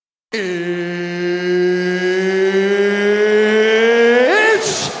It's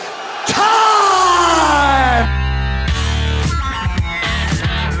time!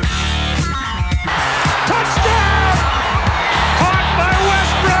 Touchdown! Caught by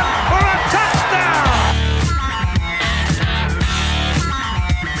Westbrook for a touchdown!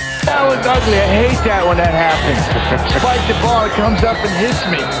 That was ugly. I hate that when that happens. Spike the ball, it comes up and hits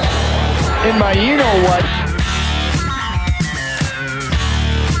me. In my you-know-what.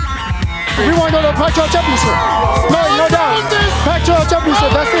 We want to go to Pac-12 Championship. No doubt. Pac-12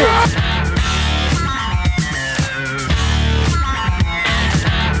 Championship, that's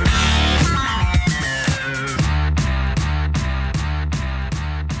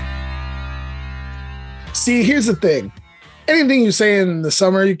it. See, here's the thing. Anything you say in the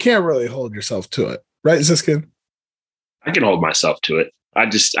summer, you can't really hold yourself to it. Right, Ziskin? I can hold myself to it. I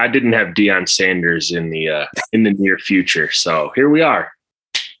didn't have Deion Sanders in the near future. So here we are.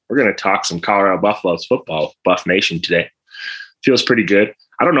 We're going to talk some Colorado Buffaloes football, Buff Nation today. Feels pretty good.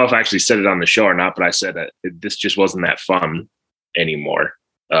 I don't know if I actually said it on the show or not, but I said that this just wasn't that fun anymore.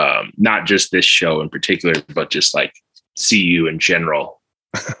 Not just this show in particular, but just like CU in general.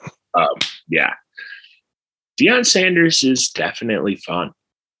 Yeah. Deion Sanders is definitely fun.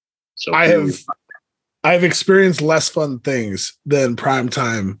 So I've experienced less fun things than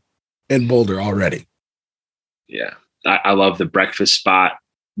primetime in Boulder already. Yeah. I love the breakfast spot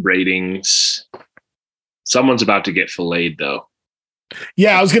ratings. Someone's about to get filleted though.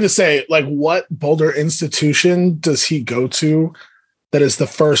 Yeah, I was going to say, like, what Boulder institution does he go to that is the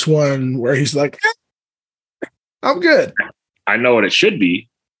first one where he's like, I'm good? I know what it should be.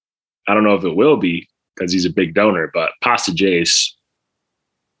 I don't know if it will be because he's a big donor, but Pasta J's,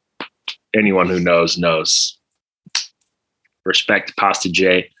 anyone who knows. Respect Pasta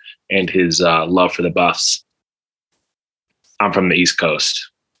J and his love for the Buffs. I'm from the East Coast.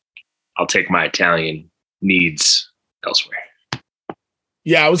 I'll take my Italian needs elsewhere.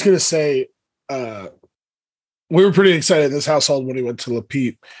 Yeah, I was going to say, we were pretty excited in this household when he went to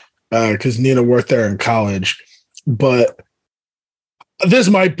Lapeet because Nina worked there in college. But this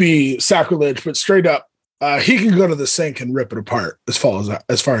might be sacrilege, but straight up, he can go to the sink and rip it apart as far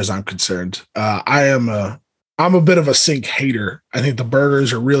as I'm concerned. I'm a bit of a sink hater. I think the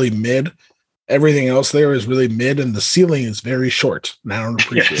burgers are really mid. Everything else there is really mid, and the ceiling is very short. And I don't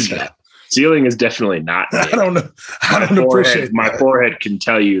appreciate that. Ceiling is definitely not mid. I don't appreciate that. My forehead can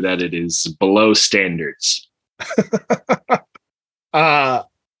tell you that it is below standards. Yeah,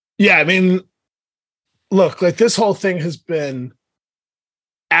 I mean, look, like this whole thing has been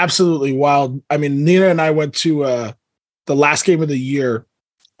absolutely wild. I mean, Nina and I went to the last game of the year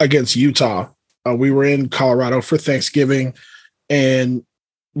against Utah. We were in Colorado for Thanksgiving, and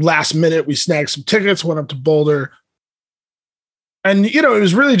last minute we snagged some tickets, went up to Boulder. And, it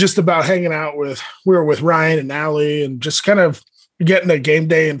was really just about hanging out we were with Ryan and Allie and just kind of getting a game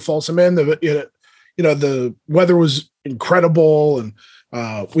day in Folsom in. The weather was incredible. And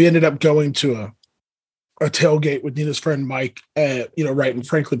we ended up going to a tailgate with Nina's friend Mike, right in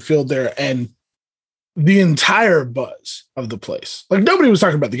Franklin Field there. And the entire buzz of the place, like nobody was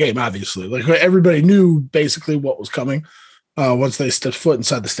talking about the game, obviously. Like everybody knew basically what was coming once they stepped foot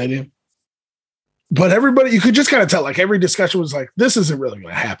inside the stadium. But everybody, you could just kind of tell, like every discussion was like, this isn't really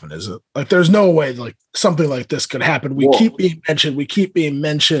going to happen, is it? Like there's no way like something like this could happen. We keep being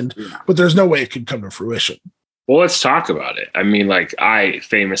mentioned, but there's no way it could come to fruition. Well, let's talk about it. I mean, like I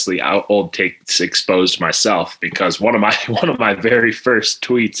famously old takes exposed myself because one of my very first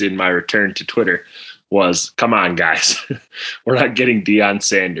tweets in my return to Twitter was, come on, guys, we're not getting Deion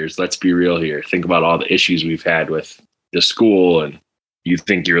Sanders. Let's be real here. Think about all the issues we've had with the school, and you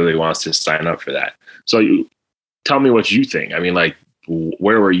think he really wants to sign up for that. So tell me what you think. I mean, like,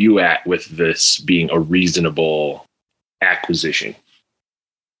 where were you at with this being a reasonable acquisition?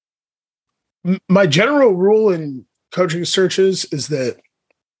 My general rule in coaching searches is that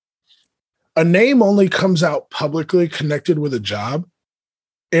a name only comes out publicly connected with a job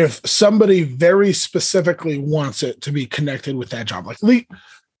if somebody very specifically wants it to be connected with that job. Like,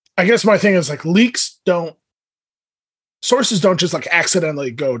 I guess my thing is like sources don't just like accidentally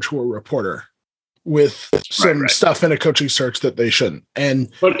go to a reporter with some stuff in a coaching search that they shouldn't.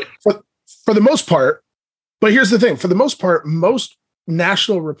 And for the most part, but here's the thing, for the most part, most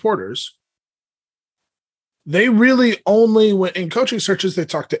national reporters, they really only, when in coaching searches, they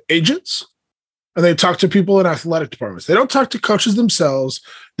talk to agents and they talk to people in athletic departments. They don't talk to coaches themselves.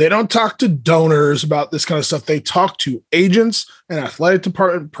 They don't talk to donors about this kind of stuff. They talk to agents and athletic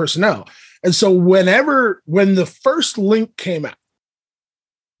department personnel. And so when the first link came out,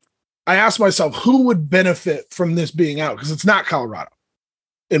 I asked myself, who would benefit from this being out? Because it's not Colorado.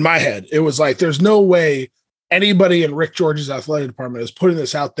 in my head. It was like, there's no way anybody in Rick George's athletic department is putting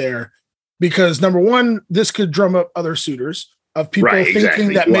this out there because, number one, this could drum up other suitors of people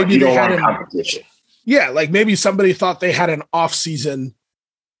thinking that maybe they had competition. Yeah, like maybe somebody thought they had an off season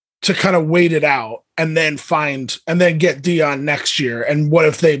to kind of wait it out and then get Deion next year. And what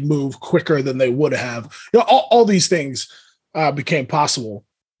if they move quicker than they would have? All these things became possible.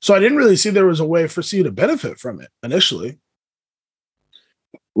 So I didn't really see there was a way for CU to benefit from it initially.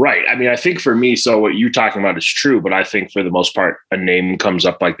 Right. I mean, I think for me, so what you're talking about is true, but I think for the most part, a name comes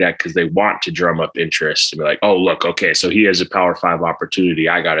up like that because they want to drum up interest and be like, oh, look, okay, so he has a Power 5 opportunity.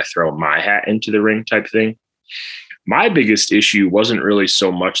 I got to throw my hat into the ring type thing. My biggest issue wasn't really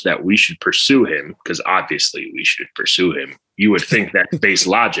so much that we should pursue him, because obviously we should pursue him. You would think that's base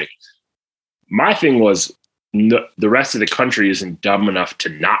logic. My thing was the rest of the country isn't dumb enough to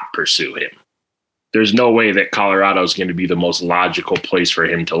not pursue him. There's no way that Colorado is going to be the most logical place for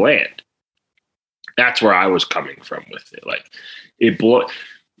him to land. That's where I was coming from with it. Like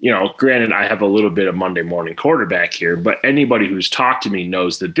granted, I have a little bit of Monday morning quarterback here, but anybody who's talked to me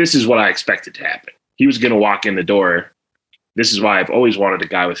knows that this is what I expected to happen. He was going to walk in the door. This is why I've always wanted a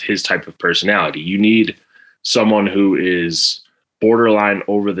guy with his type of personality. You need someone who is borderline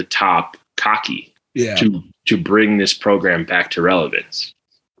over the top cocky to bring this program back to relevance.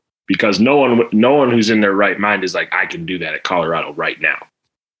 Because no one who's in their right mind is like, I can do that at Colorado right now.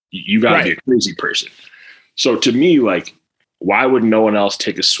 You got to be a crazy person. So to me, like, why would no one else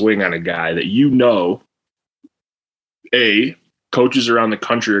take a swing on a guy that coaches around the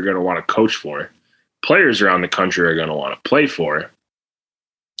country are going to want to coach for, players around the country are going to want to play for,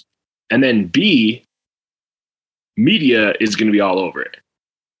 and then B, media is going to be all over it.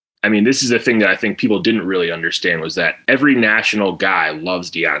 I mean, this is the thing that I think people didn't really understand, was that every national guy loves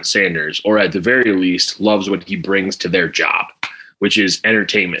Deion Sanders, or at the very least loves what he brings to their job, which is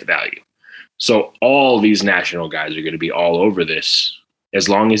entertainment value. So all these national guys are going to be all over this as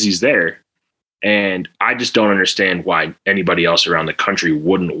long as he's there. And I just don't understand why anybody else around the country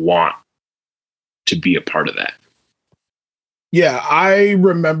wouldn't want to be a part of that. Yeah, I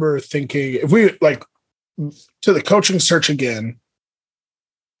remember thinking, if we to the coaching search again,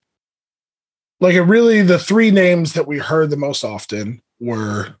 the three names that we heard the most often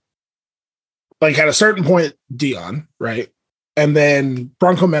were, at a certain point, Deion, right? And then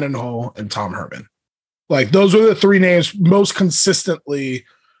Bronco Mendenhall and Tom Herman. Those were the three names most consistently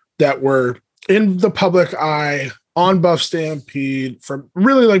that were in the public eye, on Buff Stampede, from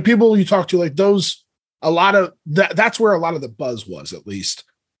really people you talk to, those, a lot of that's where a lot of the buzz was, at least.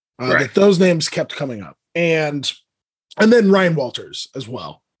 That those names kept coming up. And then Ryan Walters as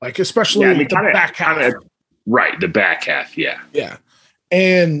well. Especially the back half. Right, the back half, yeah. Yeah.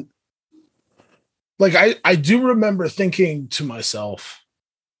 And I do remember thinking to myself,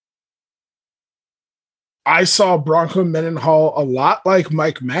 I saw Bronco Mendenhall a lot like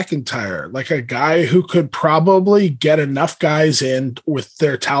Mike McIntyre, a guy who could probably get enough guys in with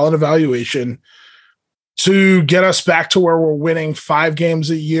their talent evaluation to get us back to where we're winning 5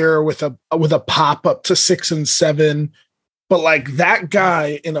 games a year with a pop up to 6 and 7. But that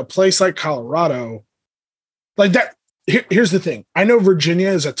guy in a place like Colorado, that. Here's the thing. I know Virginia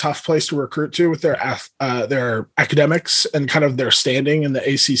is a tough place to recruit to with their academics and kind of their standing in the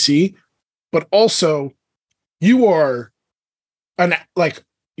ACC. But also, you're an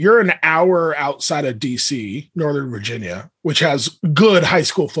hour outside of DC, Northern Virginia, which has good high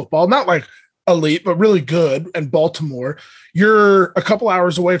school football, not elite, but really good. And Baltimore, you're a couple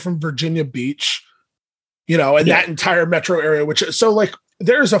hours away from Virginia Beach. That entire metro area,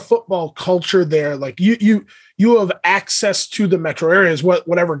 there's a football culture there. You have access to the metro areas,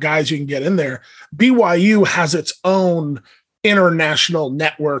 whatever guys you can get in there. BYU has its own international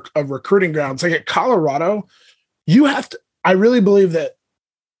network of recruiting grounds. At Colorado, I really believe that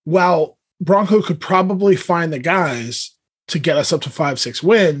while Bronco could probably find the guys to get us up to 5-6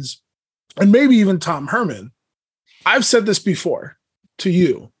 wins, and maybe even Tom Herman, I've said this before to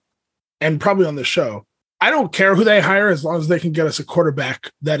you and probably on the show. I don't care who they hire as long as they can get us a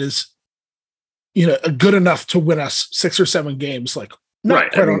quarterback that is, good enough to win us 6 or 7 games,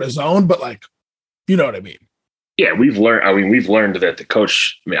 not quite on his own, but you know what I mean? Yeah, we've learned that the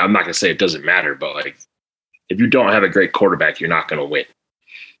coach, I'm not going to say it doesn't matter, but if you don't have a great quarterback, you're not going to win.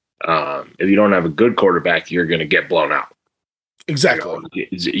 If you don't have a good quarterback, you're going to get blown out. Exactly.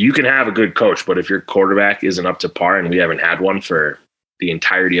 You can have a good coach, but if your quarterback isn't up to par, and we haven't had one for the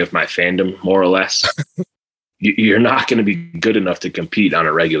entirety of my fandom, more or less, you're not going to be good enough to compete on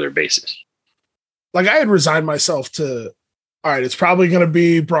a regular basis. I had resigned myself to, all right, it's probably going to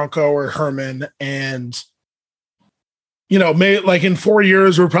be Bronco or Herman. And, like in 4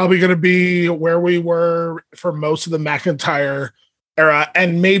 years, we're probably going to be where we were for most of the McIntyre era.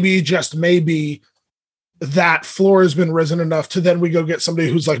 And maybe, just maybe, that floor has been risen enough to then we go get somebody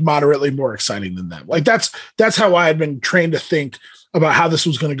who's like moderately more exciting than them. Like that's how I had been trained to think about how this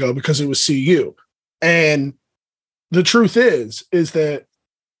was going to go, because it was CU. And the truth is that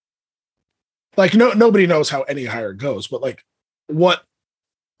like, nobody knows how any hire goes, but like what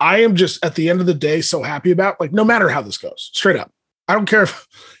I am just at the end of the day so happy about, like, no matter how this goes, straight up, I don't care if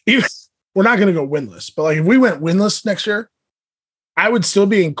even we're not going to go winless, but like if we went winless next year, I would still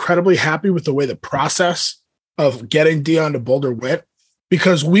be incredibly happy with the way the process of getting Deion to Boulder went,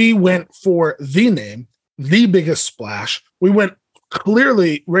 because we went for the name, the biggest splash. We went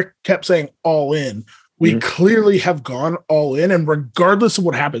clearly, Rick kept saying all in. We clearly have gone all in. And regardless of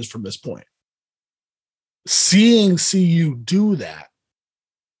what happens from this point, seeing CU do that,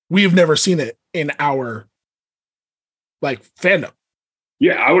 we have never seen it in our like fandom.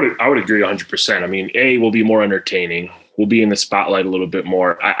 Yeah, I would agree 100%. I mean, we'll be more entertaining. We'll be in the spotlight a little bit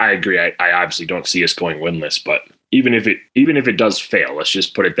more. I agree. I obviously don't see us going winless, but even if it does fail, let's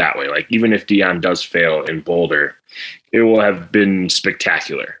just put it that way. Like, even if Deion does fail in Boulder, it will have been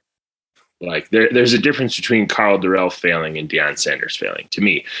spectacular. Like there's a difference between Karl Dorrell failing and Deion Sanders failing, to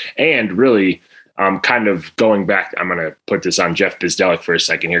me. And really, kind of going back, I'm going to put this on Jeff Bzdelik for a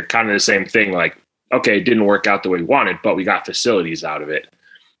second here. Kind of the same thing. Like, okay, it didn't work out the way we wanted, but we got facilities out of it.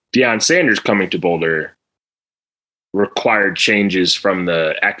 Deion Sanders coming to Boulder required changes from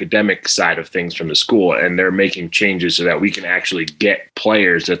the academic side of things from the school, and they're making changes so that we can actually get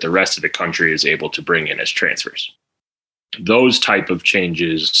players that the rest of the country is able to bring in as transfers. Those type of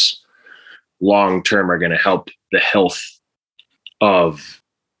changes long term are going to help the health of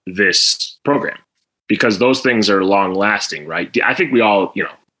this program, because those things are long lasting, right? I think we all,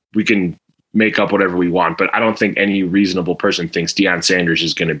 we can make up whatever we want, but I don't think any reasonable person thinks Deion Sanders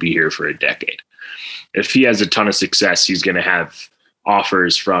is going to be here for a decade. If he has a ton of success, he's going to have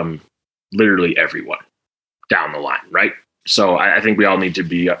offers from literally everyone down the line, right? So I think we all need to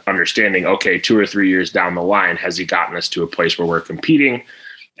be understanding, okay, 2 or 3 years down the line, has he gotten us to a place where we're competing?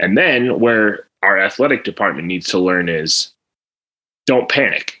 And then where our athletic department needs to learn is, don't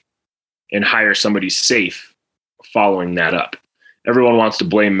panic and hire somebody safe following that up. Everyone wants to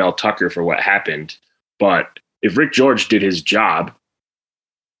blame Mel Tucker for what happened, but if Rick George did his job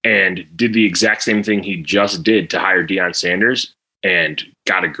and did the exact same thing he just did to hire Deion Sanders and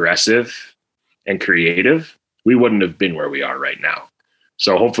got aggressive and creative, we wouldn't have been where we are right now.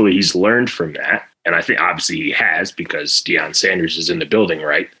 So hopefully he's learned from that. And I think obviously he has, because Deion Sanders is in the building,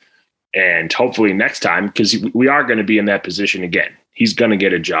 right? And hopefully next time, because we are going to be in that position again, he's going to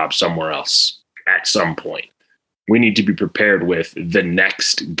get a job somewhere else at some point. We need to be prepared with the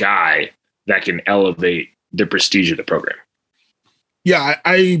next guy that can elevate the prestige of the program. Yeah,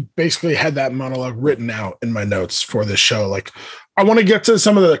 I basically had that monologue written out in my notes for this show. Like, I want to get to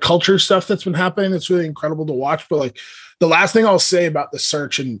some of the culture stuff that's been happening. It's really incredible to watch. But like, the last thing I'll say about the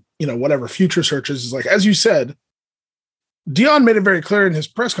search and, whatever future searches is, like, as you said, Deion made it very clear in his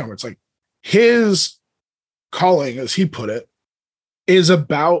press conference, like, his calling, as he put it, is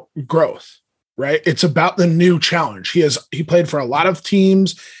about growth, right? It's about the new challenge. He played for a lot of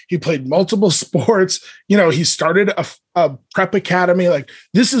teams. He played multiple sports. He started a prep academy. Like,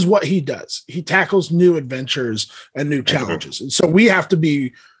 this is what he does. He tackles new adventures and new challenges. And so we have to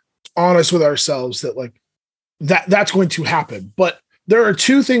be honest with ourselves that like that's going to happen. But there are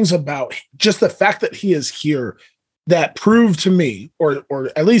two things about just the fact that he is here that prove to me, or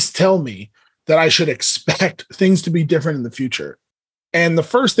at least tell me, that I should expect things to be different in the future. And the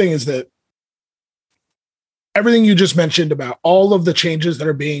first thing is that everything you just mentioned about all of the changes that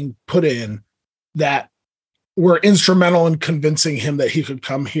are being put in that were instrumental in convincing him that he could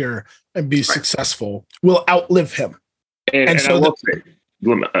come here and be successful will outlive him. And so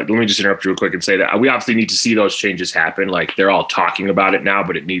let me just interrupt you real quick and say that we obviously need to see those changes happen. Like, they're all talking about it now,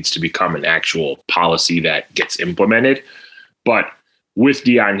 but it needs to become an actual policy that gets implemented. But with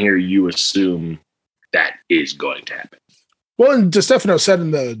Deion here, you assume that is going to happen. Well, and DeStefano said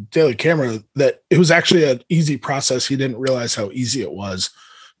in the Daily Camera that it was actually an easy process. He didn't realize how easy it was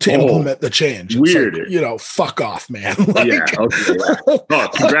to implement the change. It's weird. Like, fuck off, man. Like, yeah. Okay. Yeah. Oh,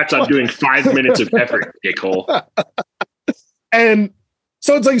 congrats on doing 5 minutes of effort, dickhole. And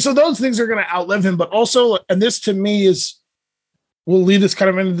so it's like, so those things are going to outlive him, but also, and this to me will lead us kind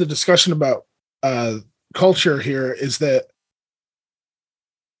of into the discussion about culture here, is that,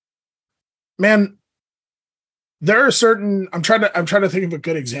 man, there are certain, I'm trying to think of a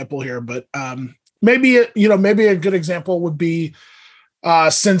good example here, but maybe a good example would be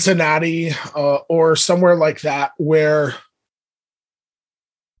Cincinnati, or somewhere like that, where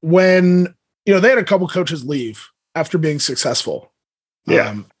when, they had a couple coaches leave after being successful.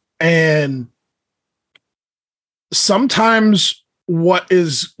 Yeah. And sometimes what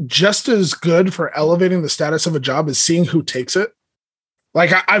is just as good for elevating the status of a job is seeing who takes it.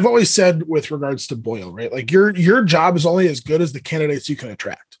 Like I've always said with regards to Boyle, right? Like your job is only as good as the candidates you can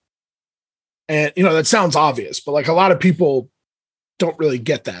attract. And, that sounds obvious, but like a lot of people don't really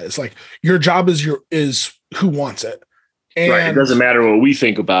get that. It's like your job is who wants it. And right. It doesn't matter what we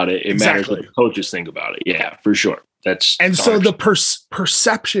think about it. It exactly. matters what the coaches think about it. Yeah, for sure. So the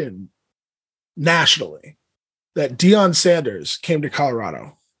perception nationally that Deion Sanders came to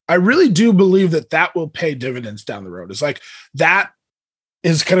Colorado, I really do believe that will pay dividends down the road. It's like that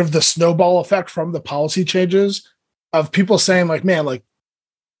is kind of the snowball effect from the policy changes of people saying like, man, like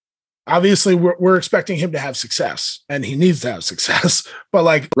obviously we're expecting him to have success and he needs to have success, but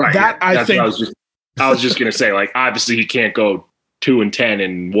like right. that, I think I was just going to say, like, obviously he can't go 2-10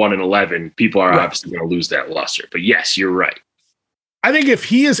 and 1-11. People are obviously going to lose that luster, but yes, you're right. I think if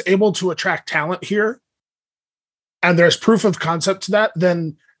he is able to attract talent here and there's proof of concept to that,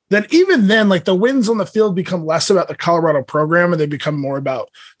 then even then, like the wins on the field become less about the Colorado program and they become more about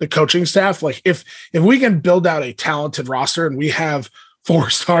the coaching staff. Like if we can build out a talented roster and we have 4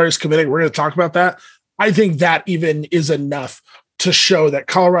 stars committing, we're going to talk about that. I think that even is enough to show that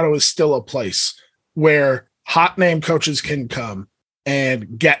Colorado is still a place where hot name coaches can come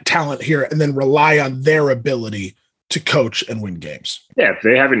and get talent here and then rely on their ability to coach and win games. Yeah, if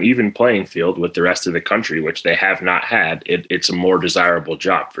they have an even playing field with the rest of the country, which they have not had, it's a more desirable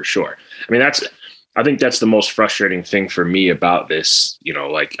job for sure. I mean, I think that's the most frustrating thing for me about this.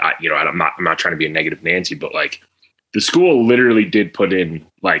 I'm not trying to be a negative Nancy, but like the school literally did put in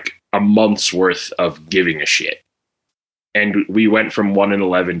like a month's worth of giving a shit, and we went from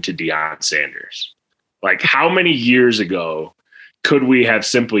 1-11 to Deion Sanders. Like, how many years ago could we have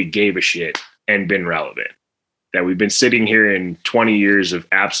simply gave a shit and been relevant? That we've been sitting here in 20 years of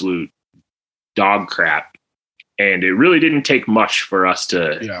absolute dog crap. And it really didn't take much for us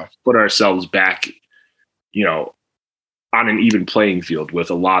to put ourselves back, on an even playing field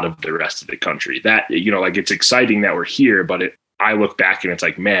with a lot of the rest of the country. That, like it's exciting that we're here, but I look back and it's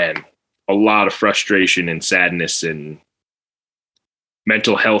like, man, a lot of frustration and sadness and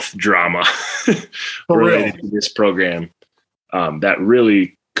mental health drama related to this program. That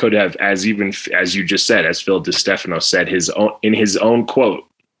really could have, as you just said, as Phil DeStefano said in his own quote,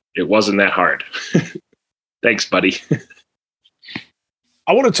 it wasn't that hard. Thanks, buddy.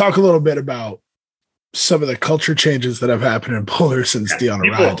 I want to talk a little bit about some of the culture changes that have happened in Boulder since Deion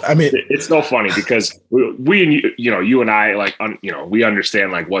arrived. I mean, it's so funny because we and you and I, like, we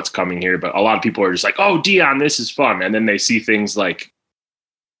understand like what's coming here, but a lot of people are just like, oh, Deion, this is fun. And then they see things like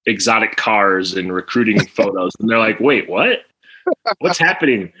exotic cars and recruiting photos and they're like, wait, what? What's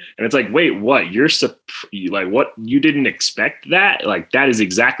happening? And it's like, wait, what? Like, what? You didn't expect that? Like, that is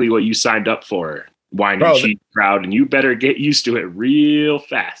exactly what you signed up for. Wine and cheese crowd, and you better get used to it real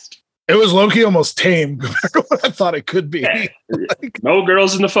fast. It was low-key almost tame compared to what I thought it could be. Yeah. No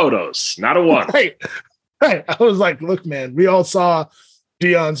girls in the photos, not a one. Right. I was like, look, man, we all saw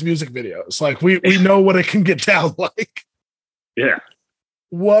Deion's music videos. Like, we know what it can get down like. Yeah.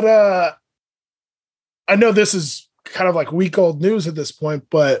 What I know this is kind of like week-old news at this point,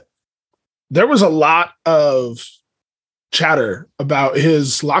 but there was a lot of chatter about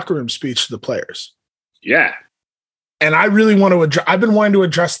his locker room speech to the players. Yeah. And I really want to I've been wanting to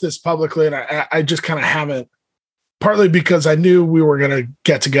address this publicly, and I just kind of haven't, partly because I knew we were going to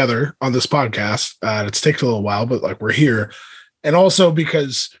get together on this podcast. It's taken a little while, but like we're here. And also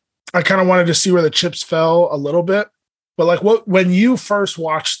because I kind of wanted to see where the chips fell a little bit. But like when you first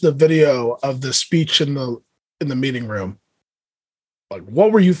watched the video of the speech in the meeting room, like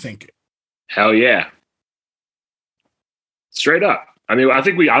what were you thinking? Hell yeah. Straight up. I mean, I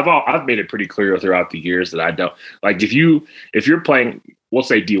think I've made it pretty clear throughout the years that I don't like if you're playing, we'll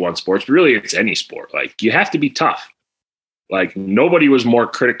say D1 sports, but really it's any sport. Like you have to be tough. Like nobody was more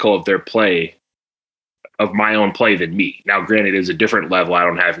critical of their play, of my own play than me. Now, granted, it's a different level. I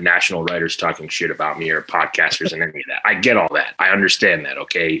don't have national writers talking shit about me or podcasters and any of that. I get all that. I understand that.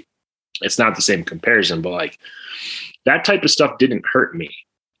 Okay. It's not the same comparison, but like that type of stuff didn't hurt me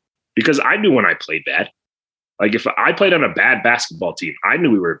because I knew when I played bad. Like if I played on a bad basketball team, I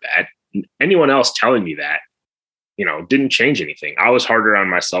knew we were bad. Anyone else telling me that, didn't change anything. I was harder on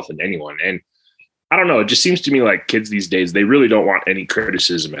myself than anyone. And I don't know. It just seems to me like kids these days, they really don't want any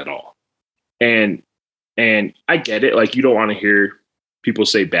criticism at all. And I get it. Like you don't want to hear people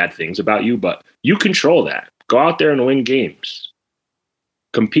say bad things about you, but you control that. Go out there and win games.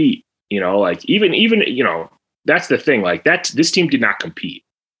 compete. Like even that's the thing. Like this team did not compete.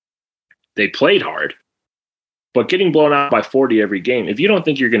 They played hard, but getting blown out by 40 every game. If you don't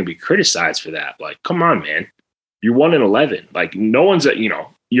think you're going to be criticized for that, like, come on, man, you're 1-11. Like no one's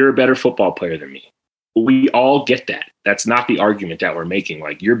you're a better football player than me. We all get that. That's not the argument that we're making.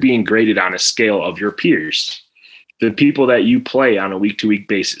 Like you're being graded on a scale of your peers, the people that you play on a week-to-week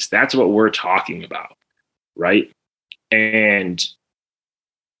basis. That's what we're talking about, right? And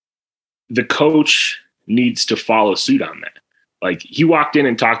the coach needs to follow suit on that. Like he walked in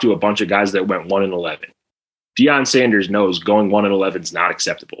and talked to a bunch of guys that went 1-11. Deion Sanders knows going 1-11 is not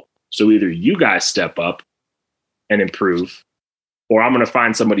acceptable. So either you guys step up and improve, or I'm going to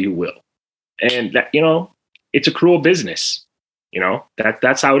find somebody who will. And that, it's a cruel business.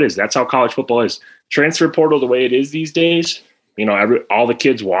 That's how it is. That's how college football is. Transfer portal the way it is these days, all the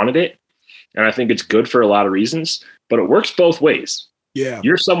kids wanted it. And I think it's good for a lot of reasons, but it works both ways. Yeah.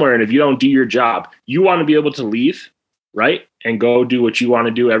 You're somewhere, and if you don't do your job, you want to be able to leave, right? And go do what you want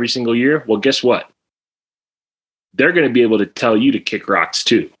to do every single year. Well, guess what? They're going to be able to tell you to kick rocks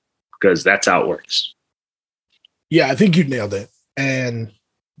too, because that's how it works. Yeah, I think you nailed it. And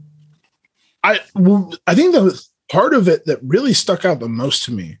I think the part of it that really stuck out the most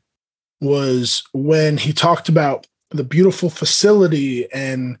to me was when he talked about the beautiful facility,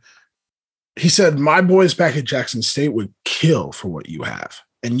 and he said, my boys back at Jackson State would kill for what you have.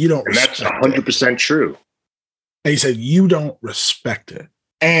 And you don't respect it. That's 100% true. And he said, you don't respect it.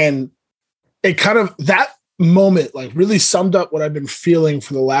 And it kind of, that moment like really summed up what I've been feeling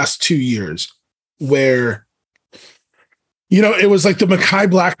for the last 2 years, where, it was like the Mekhi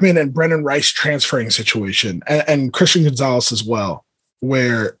Blackman and Brennan Rice transferring situation, and Christian Gonzalez as well,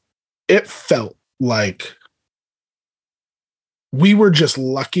 where it felt like we were just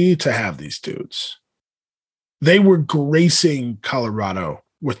lucky to have these dudes. They were gracing Colorado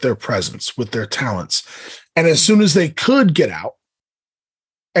with their presence, with their talents. And as soon as they could get out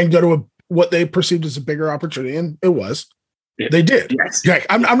and go to what they perceived as a bigger opportunity, and it was, they did. Yes. Like,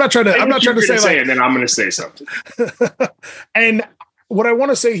 I'm not trying to say like, and then I'm going to say something. And what I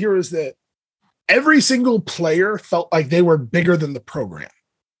want to say here is that every single player felt like they were bigger than the program.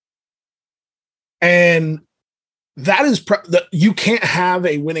 And that is you can't have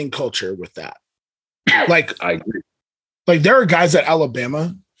a winning culture with that. Like, I agree. Like there are guys at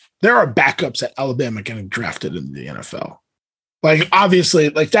Alabama, there are backups at Alabama getting drafted in the NFL. Like obviously,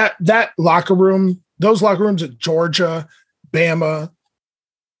 like that locker room, those locker rooms at Georgia, Bama,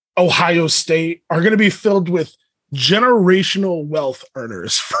 Ohio State are going to be filled with generational wealth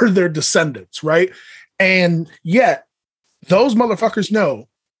earners for their descendants, right? And yet those motherfuckers know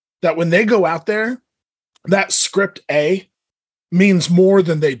that when they go out there, that script A means more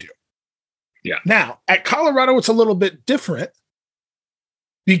than they do. Yeah. Now, at Colorado, it's a little bit different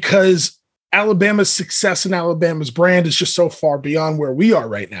because Alabama's success and Alabama's brand is just so far beyond where we are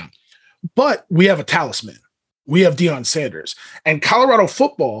right now. But we have a talisman. We have Deion Sanders. And Colorado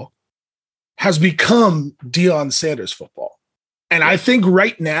football has become Deion Sanders football. And I think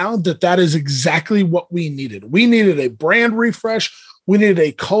right now that is exactly what we needed. We needed a brand refresh. We needed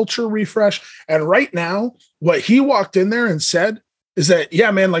a culture refresh. And right now, what he walked in there and said is that,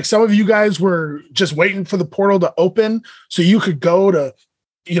 yeah, man, like some of you guys were just waiting for the portal to open so you could go to,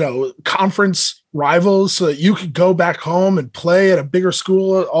 conference rivals so that you could go back home and play at a bigger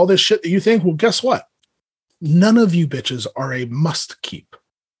school, all this shit that you think. Well, guess what? None of you bitches are a must keep.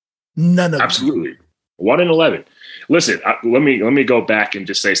 None of Absolutely. 1-11. Listen, let me go back and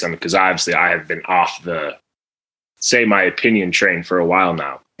just say something, because obviously I have been off the say my opinion train for a while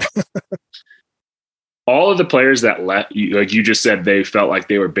now. All of the players that left, like you just said, they felt like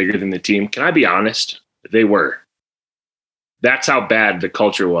they were bigger than the team. Can I be honest? They were. That's how bad the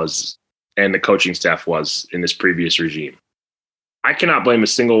culture was and the coaching staff was in this previous regime. I cannot blame a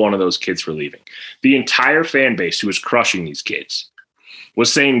single one of those kids for leaving. The entire fan base who was crushing these kids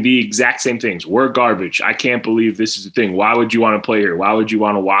was saying the exact same things. We're garbage. I can't believe this is the thing. Why would you want to play here? Why would you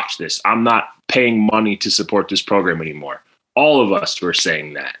want to watch this? I'm not paying money to support this program anymore. All of us were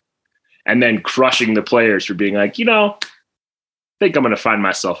saying that. And then crushing the players for being like, I think I'm going to find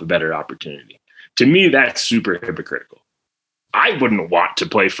myself a better opportunity. To me, that's super hypocritical. I wouldn't want to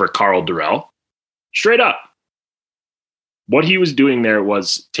play for Karl Dorrell. Straight up. What he was doing there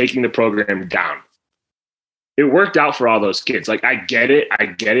was taking the program down. It worked out for all those kids. Like, I get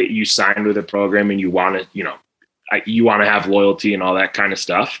it. You signed with a program and you want to, you want to have loyalty and all that kind of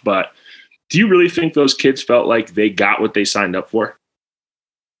stuff. But do you really think those kids felt like they got what they signed up for?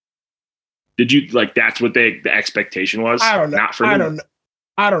 Did you that's what the expectation was? I don't know. Not for them?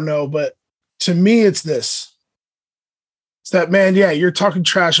 I don't know. But to me, it's this. It's that, man, yeah, you're talking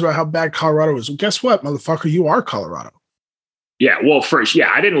trash about how bad Colorado is. Well, guess what, motherfucker? You are Colorado. Yeah, well, first,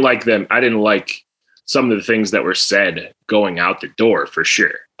 yeah, I didn't like them. I didn't like some of the things that were said going out the door, for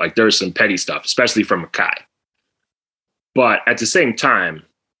sure. Like, there was some petty stuff, especially from Mekhi. But at the same time,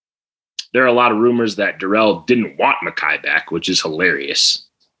 there are a lot of rumors that Darrell didn't want Mekhi back, which is hilarious.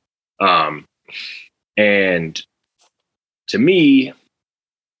 And to me,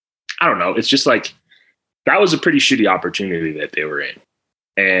 I don't know. It's just like, that was a pretty shitty opportunity that they were in.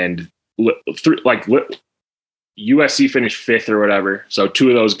 And USC finished 5th or whatever. So 2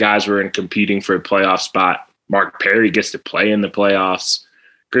 of those guys were in competing for a playoff spot. Mark Perry gets to play in the playoffs.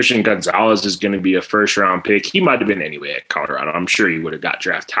 Christian Gonzalez is going to be a first-round pick. He might have been anyway at Colorado. I'm sure he would have got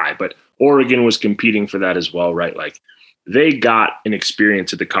drafted high. But Oregon was competing for that as well, right? Like, they got an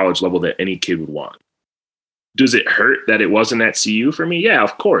experience at the college level that any kid would want. Does it hurt that it wasn't at CU for me? Yeah,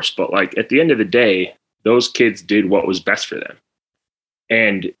 of course. But, like, at the end of the day, those kids did what was best for them.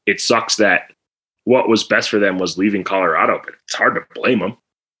 And it sucks that what was best for them was leaving Colorado, but it's hard to blame them.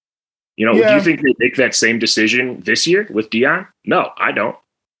 You know, Do you think they make that same decision this year with Deion? No, I don't.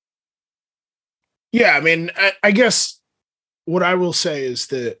 Yeah, I mean, I guess what I will say is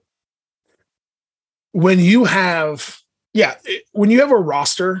that when you have a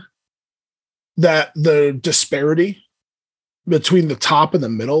roster that the disparity between the top and the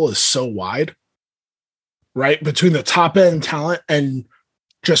middle is so wide, right? Between the top end talent and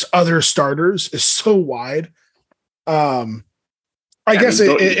just other starters is so wide. I guess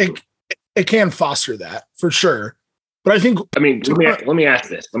it can foster that for sure. But I think, let me ask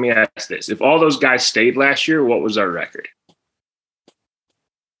this. If all those guys stayed last year, what was our record?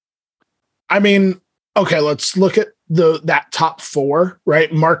 I mean, okay, let's look at that top 4,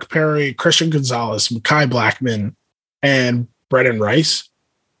 right? Mark Perry, Christian Gonzalez, Mekhi Blackman, and Brennan Rice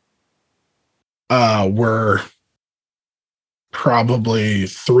were probably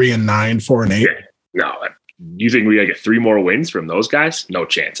 3-9, 4-8. No, you think we get 3 more wins from those guys? No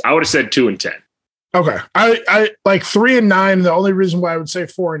chance. I would have said 2-10. Okay, I like 3-9. The only reason why I would say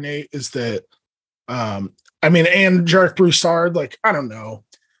 4-8 is that, and Jarek Broussard. Like, I don't know,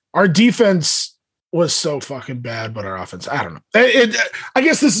 our defense was so fucking bad, but our offense, I don't know. I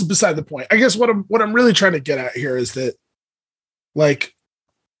guess this is beside the point. I guess what I'm really trying to get at here is that, like,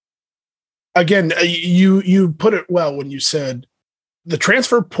 again, you put it well when you said the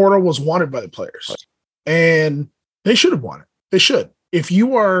transfer portal was wanted by the players, and they should have won it. They should. If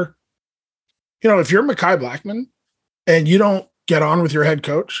you are, if you're Mekhi Blackman and you don't get on with your head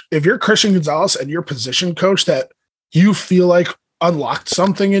coach, if you're Christian Gonzalez and your position coach that you feel like unlocked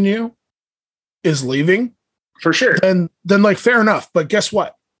something in you is leaving, for sure, then like, fair enough. But guess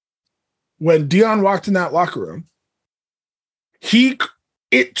what? When Deion walked in that locker room,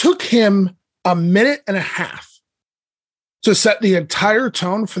 it took him a minute and a half to set the entire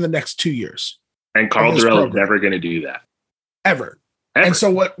tone for the next 2 years. And Karl Dorrell is never going to do that. Ever. And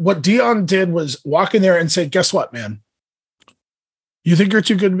so what Deion did was walk in there and say, guess what, man? You think you're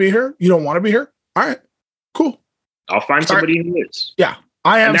too good to be here? You don't want to be here? All right, cool. I'll find somebody who is. Yeah.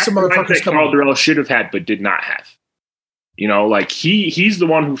 I have some motherfuckers coming. Karl Dorrell should have had, but did not have. Like, he's the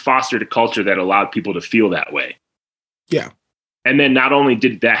one who fostered a culture that allowed people to feel that way. Yeah. And then not only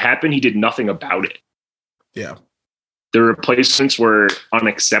did that happen, he did nothing about it. Yeah. The replacements were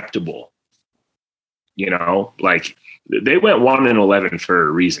unacceptable. Like, they went 1-11 for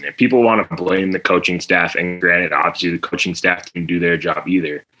a reason. If people want to blame the coaching staff, and granted, obviously the coaching staff didn't do their job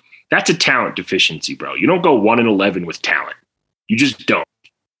either, that's a talent deficiency, bro. You don't go 1-11 with talent. You just don't.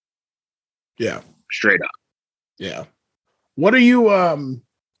 Yeah. Straight up. Yeah. What are you, I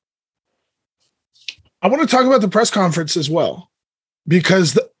want to talk about the press conference as well,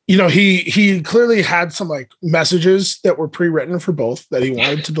 because, he clearly had some, like, messages that were pre-written for both that he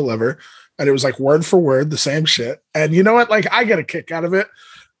wanted to deliver. And it was like word for word, the same shit. And you know what? Like, I get a kick out of it.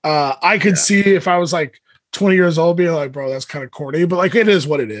 I could see if I was like 20 years old being like, bro, that's kind of corny, but like, it is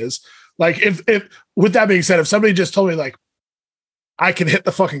what it is. Like, if with that being said, if somebody just told me like I can hit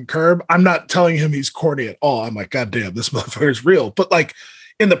the fucking curb, I'm not telling him he's corny at all. I'm like, God damn, this motherfucker is real. But like,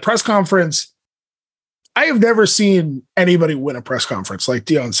 in the press conference, I have never seen anybody win a press conference like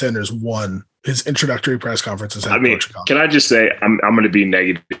Deion Sanders won his introductory press conferences. Can I just say I'm going to be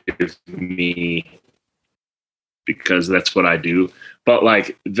negative me because that's what I do. But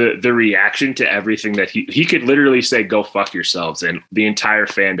like the reaction to everything that he could literally say, "Go fuck yourselves," and the entire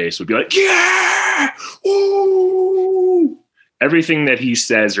fan base would be like, "Yeah, ooh!" Everything that he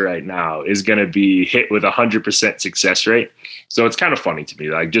says right now is going to be hit with 100% success rate. So it's kind of funny to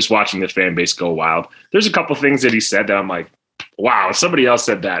me, like, just watching the fan base go wild. There's a couple things that he said that I'm like, wow, if somebody else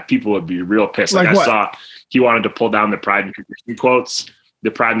said that, people would be real pissed. Like, I saw he wanted to pull down the pride and tradition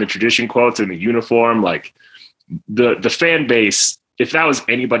quotes, and the uniform. Like the fan base, if that was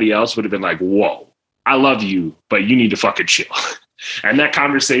anybody else, would have been like, whoa, I love you, but you need to fucking chill. And that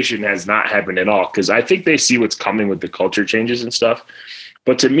conversation has not happened at all, because I think they see what's coming with the culture changes and stuff.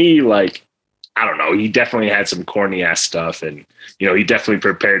 But to me, like, I don't know, he definitely had some corny ass stuff, and he definitely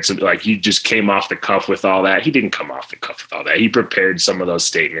prepared some, like, he just came off the cuff with all that. He didn't come off the cuff with all that. He prepared some of those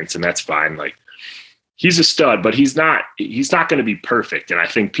statements, and that's fine. Like, he's a stud, but he's not going to be perfect. And I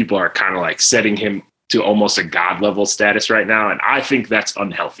think people are kind of like setting him to almost a God level status right now. And I think that's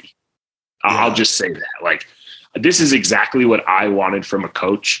unhealthy. Yeah. I'll just say that. Like, this is exactly what I wanted from a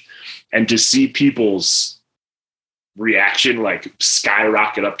coach. And to see people's reaction like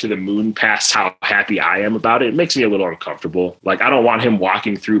skyrocket up to the moon past how happy I am about it makes me a little uncomfortable. Like, I don't want him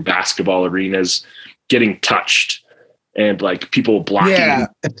walking through basketball arenas getting touched and like people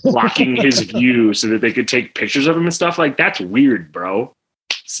blocking his view so that they could take pictures of him and stuff. Like, that's weird, bro.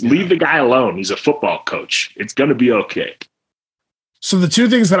 Leave the guy alone. He's a football coach. It's going to be okay. So the two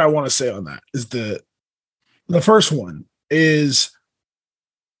things that I want to say on that is the first one is,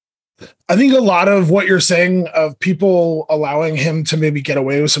 I think a lot of what you're saying of people allowing him to maybe get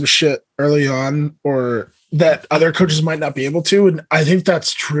away with some shit early on, or that other coaches might not be able to. And I think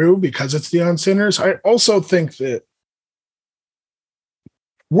that's true because it's Deion Sanders. I also think that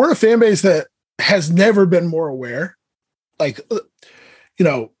we're a fan base that has never been more aware. Like,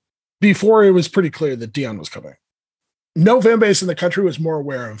 before it was pretty clear that Deion was coming, no fan base in the country was more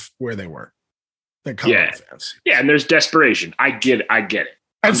aware of where they were than Colorado fans. Yeah, and there's desperation. I get it.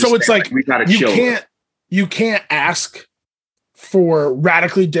 And so it's like we gotta chill. You can't ask for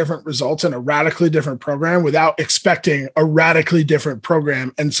radically different results in a radically different program without expecting a radically different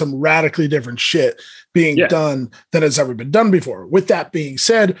program and some radically different shit being done than has ever been done before. With that being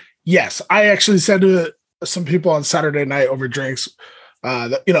said, yes, I actually said to some people on Saturday night over drinks,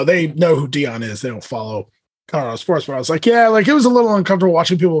 that, they know who Deion is. They don't follow Colorado sports, but I was like, yeah, like it was a little uncomfortable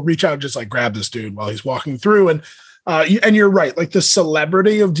watching people reach out and just like grab this dude while he's walking through. And you're right. Like, the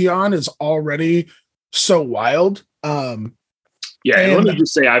celebrity of Deion is already so wild. And let me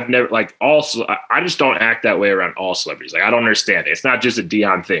just say, I've never I just don't act that way around all celebrities. Like, I don't understand it. It's not just a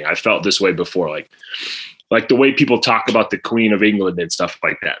Deion thing. I felt this way before. Like the way people talk about the Queen of England and stuff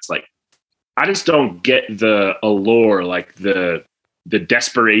like that. It's like, I just don't get the allure, like the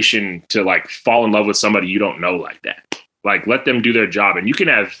desperation to like fall in love with somebody you don't know like that. Like, let them do their job, and you can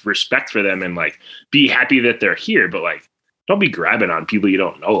have respect for them and like be happy that they're here, but like, don't be grabbing on people you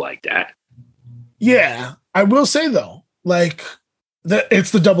don't know like that. Yeah. I will say though, like,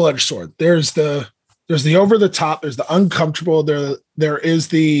 it's the double-edged sword. There's the over the top, there's the uncomfortable, there is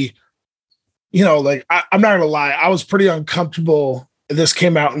the, like, I'm not gonna lie, I was pretty uncomfortable. This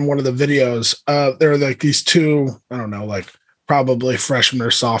came out in one of the videos. There are like these two, I don't know, like probably freshman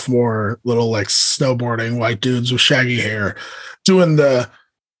or sophomore, little like snowboarding white dudes with shaggy hair doing the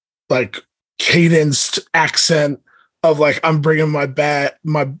like cadenced accent of like, I'm bringing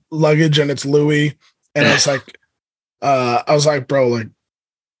my luggage and it's Louis. And I was like, bro, like,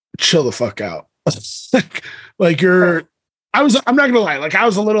 chill the fuck out. like I'm not gonna lie. Like, I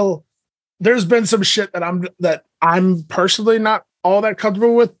was a little, there's been some shit that I'm personally not all that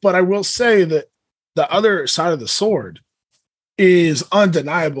comfortable with, but I will say that the other side of the sword is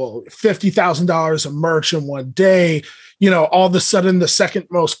undeniable. $50,000 of merch in one day, all of a sudden the second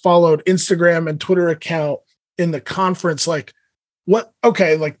most followed Instagram and Twitter account in the conference. Like, what?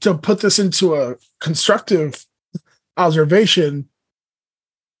 Okay. Like, to put this into a constructive observation,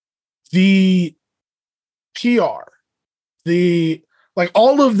 the PR,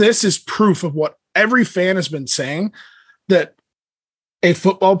 all of this is proof of what every fan has been saying, that a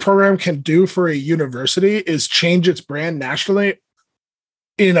football program can do for a university is change its brand nationally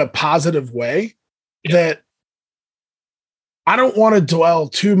in a positive way. Yeah. That I don't want to dwell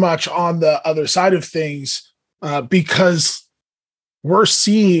too much on the other side of things, because we're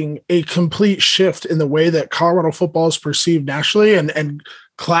seeing a complete shift in the way that Colorado football is perceived nationally. And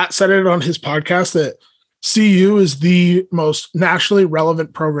Klatt said it on his podcast that CU is the most nationally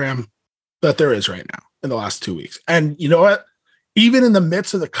relevant program that there is right now in the last 2 weeks. And you know what? Even in the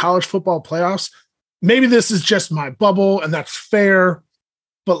midst of the college football playoffs, maybe this is just my bubble and that's fair,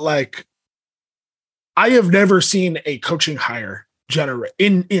 but like, I have never seen a coaching hire generate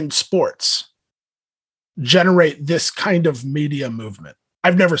in sports generate this kind of media movement.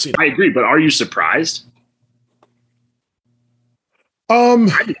 I've never seen it. I agree, but are you surprised? I'm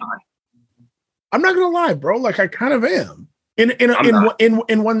not gonna lie, bro. Like, I kind of am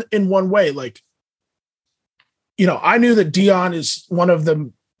in one way. Like, I knew that Deion is one of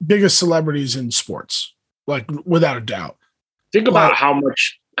the biggest celebrities in sports. like without a doubt. Think about how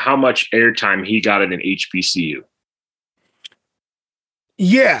much airtime he got at an HBCU.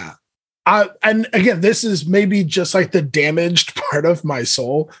 Yeah. And again, this is maybe just like the damaged part of my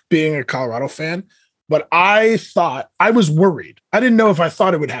soul being a Colorado fan. But I was worried. I didn't know if I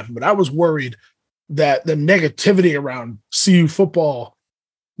thought it would happen, but I was worried that the negativity around CU football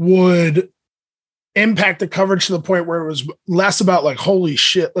would impact the coverage to the point where it was less about like, holy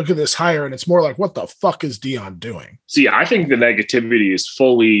shit, look at this hire. And it's more like, what the fuck is Deion doing? See, I think the negativity is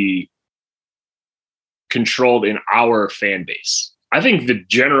fully controlled in our fan base. I think the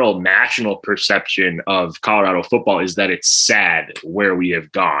general national perception of Colorado football is that it's sad where we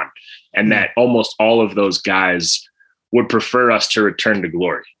have gone and that almost all of those guys would prefer us to return to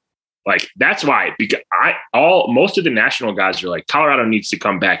glory. Like, that's why, because most of the national guys are like, Colorado needs to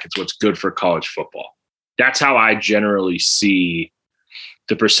come back. It's what's good for college football. That's how I generally see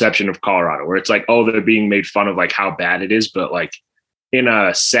the perception of Colorado, where it's like, oh, they're being made fun of, like how bad it is, but like in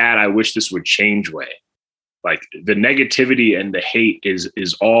a sad, I wish this would change way. Like, the negativity and the hate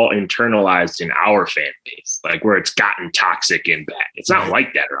is all internalized in our fan base, like where it's gotten toxic and bad. It's not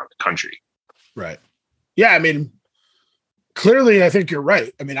like that around the country. Right. Yeah. I mean, clearly, I think you're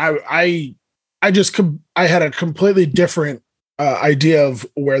right. I mean, I had a completely different idea of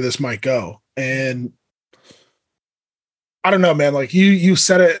where this might go. And I don't know, man, like you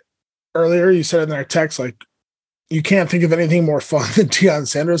said it earlier, you said it in our text, like you can't think of anything more fun than Deion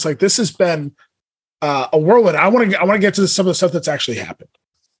Sanders. Like, this has been a whirlwind. I want to get to some of the stuff that's actually happened.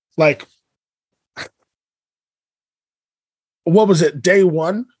 Like, what was it? Day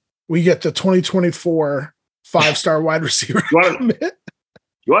one, we get the 2024 5-star wide receiver. You want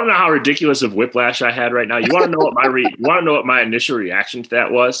to know how ridiculous of whiplash I had right now? You want to know what my initial reaction to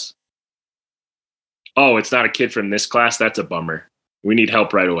that was? Oh, it's not a kid from this class. That's a bummer. We need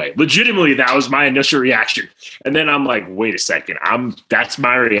help right away. Legitimately, that was my initial reaction. And then I'm like, wait a second. That's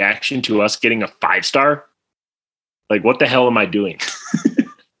my reaction to us getting a 5-star? Like, what the hell am I doing?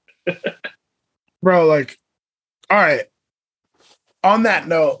 Bro, like, all right. On that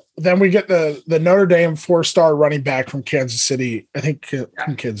note, then we get the Notre Dame 4-star running back from Kansas City. I think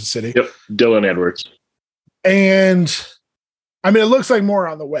from Kansas City. Yep, Dylan Edwards. And I mean, it looks like more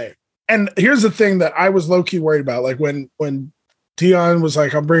on the way. And here's the thing that I was low-key worried about. Like, when Deion was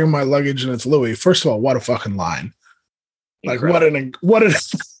like, I'm bringing my luggage and it's Louis. First of all, what a fucking line. Incredible. Like, what an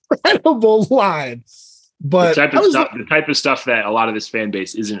incredible line. But the type of stuff that a lot of this fan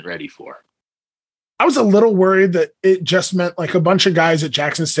base isn't ready for. I was a little worried that it just meant like a bunch of guys at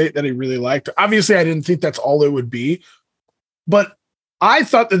Jackson State that he really liked. Obviously, I didn't think that's all it would be, but I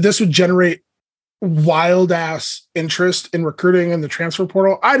thought that this would generate wild ass interest in recruiting in the transfer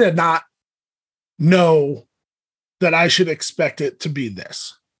portal. I did not know that I should expect it to be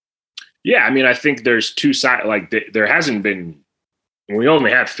this. Yeah. I mean, I think there's two sides. Like, there hasn't been, we only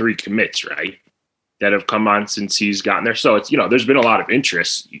have 3 commits, right, that have come on since he's gotten there. So it's, there's been a lot of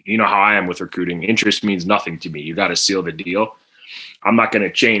interest. You know how I am with recruiting. Interest means nothing to me. You got to seal the deal. I'm not going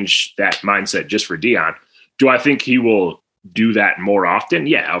to change that mindset just for Deion. Do I think he will do that more often?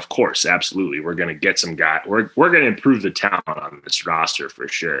 Yeah, of course. Absolutely. We're going to get some guy. We're going to improve the talent on this roster for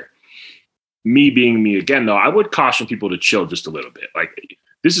sure. Me being me again, though, I would caution people to chill just a little bit. Like,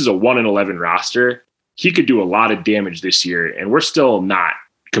 this is a 1-11 roster. He could do a lot of damage this year, and we're still not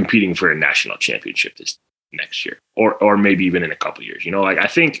competing for a national championship this next year, or maybe even in a couple of years. Like, I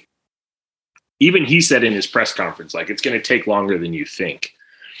think even he said in his press conference, like, it's going to take longer than you think.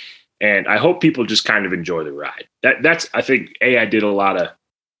 And I hope people just kind of enjoy the ride. That's, I think, I did a lot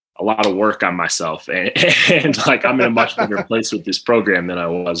of work on myself, and like, I'm in a much better place with this program than I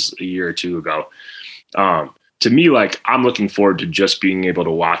was a year or two ago. To me, like, I'm looking forward to just being able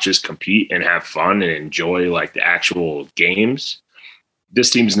to watch us compete and have fun and enjoy like the actual games. This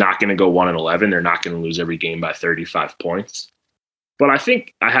team's not going to go 1-11. They're not going to lose every game by 35 points. But I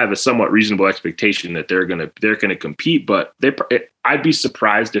think I have a somewhat reasonable expectation that they're going to compete. But I'd be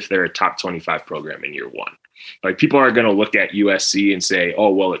surprised if they're a top 25 program in year one. Like, people are going to look at USC and say, "Oh,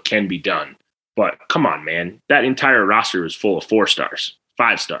 well, it can be done." But come on, man, that entire roster is full of 4-stars,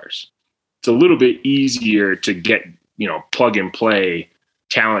 5-stars. It's a little bit easier to get plug and play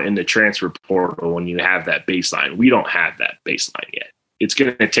talent in the transfer portal when you have that baseline. We don't have that baseline yet. It's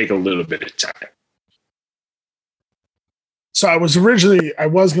going to take a little bit of time. So I was going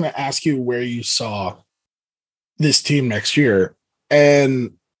to ask you where you saw this team next year.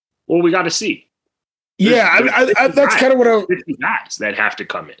 And well, we got to see. That's kind of what 50 guys that have to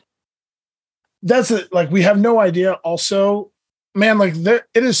come in. That's it. Like, we have no idea. Also, man, like, it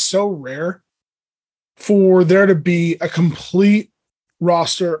is so rare for there to be a complete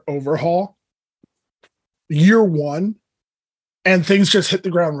roster overhaul year one and things just hit the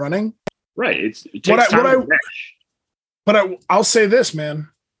ground running. Right. It takes time to mesh. But I'll say this, man.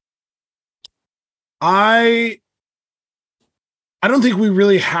 I don't think we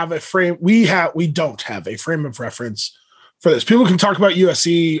really have a frame. We don't have a frame of reference for this. People can talk about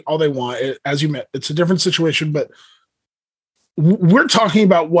USC all they want. As you met, it's a different situation, but we're talking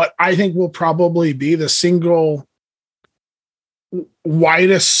about what I think will probably be the single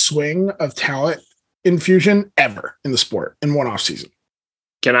widest swing of talent infusion ever in the sport in one off season.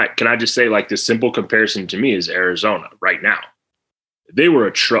 Can I just say, like, the simple comparison to me is Arizona right now. They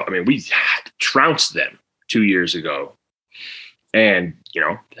were we trounced them 2 years ago, and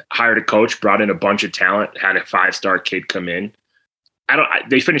hired a coach, brought in a bunch of talent, had a 5-star kid come in.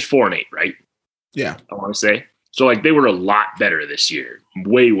 They finished 4-8, right? Yeah, I want to say. So, like, they were a lot better this year,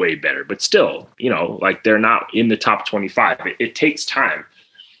 way, way better. But still, like, they're not in the top 25. It takes time.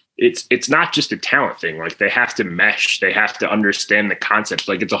 It's not just a talent thing. Like, they have to mesh. They have to understand the concepts.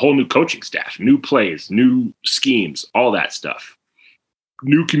 Like, it's a whole new coaching staff, new plays, new schemes, all that stuff.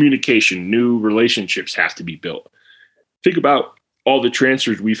 New communication, new relationships have to be built. Think about all the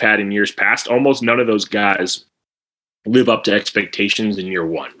transfers we've had in years past. Almost none of those guys live up to expectations in year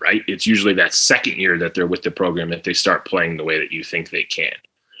one, right? It's usually that second year that they're with the program that they start playing the way that you think they can.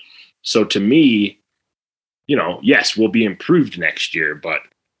 So to me, yes, we'll be improved next year, but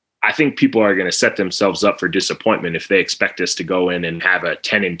I think people are going to set themselves up for disappointment if they expect us to go in and have a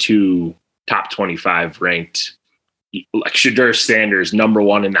 10-2 top 25 ranked, like Shedeur Sanders, number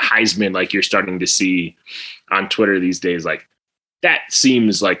one in the Heisman, like you're starting to see on Twitter these days. Like, that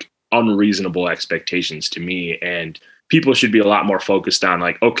seems like unreasonable expectations to me. And people should be a lot more focused on,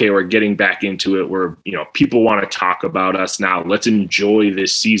 like, okay, we're getting back into it. We're, people want to talk about us now. Let's enjoy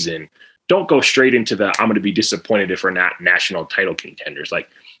this season. Don't go straight into I'm going to be disappointed if we're not national title contenders. Like,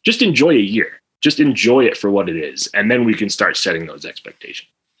 just enjoy a year. Just enjoy it for what it is. And then we can start setting those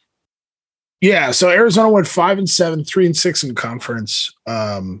expectations. Yeah. So Arizona went 5-7, 3-6 in conference.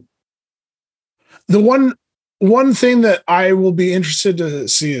 The one thing that I will be interested to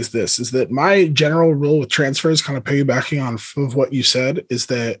see is that my general rule with transfers, kind of piggybacking on of what you said, is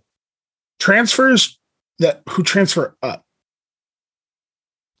that transfers who transfer up,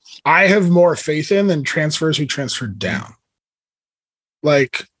 I have more faith in than transfers who transfer down.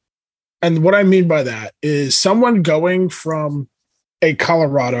 Like, and what I mean by that is someone going from a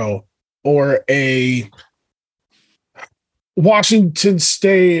Colorado or a Washington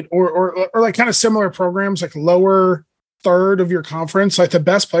State or like kind of similar programs, like lower third of your conference, like the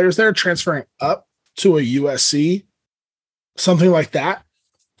best players there transferring up to a USC, something like that,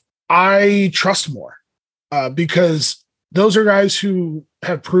 I trust more because those are guys who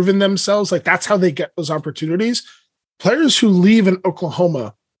have proven themselves. Like, that's how they get those opportunities. Players who leave in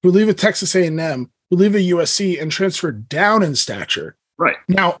Oklahoma, who leave at Texas A&M, who leave at USC and transfer down in stature. Right.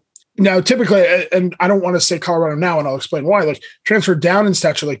 Now, typically, and I don't want to say Colorado now, and I'll explain why, like, transfer down in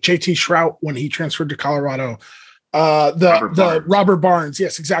stature, like JT Shrout when he transferred to Colorado, Robert Barnes.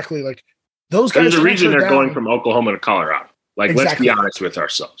 Yes, exactly. Like, those guys. There's a reason they're going from Oklahoma to Colorado. Like, exactly. Let's be honest with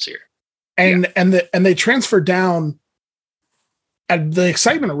ourselves here. And they transfer down, and the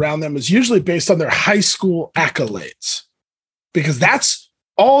excitement around them is usually based on their high school accolades, because that's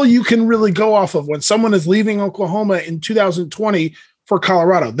all you can really go off of when someone is leaving Oklahoma in 2020 for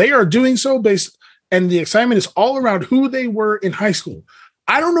Colorado. They are doing so based, and the excitement is all around who they were in high school.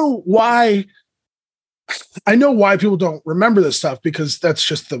 I don't know why. I know why people don't remember this stuff, because that's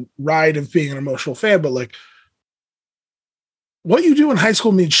just the ride of being an emotional fan, but like, what you do in high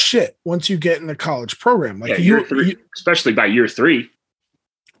school means shit once you get in a college program. Like, year three, especially by year 3.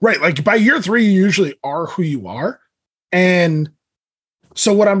 Right. Like, by year 3, you usually are who you are. And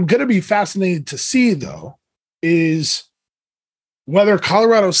so what I'm going to be fascinated to see, though, is whether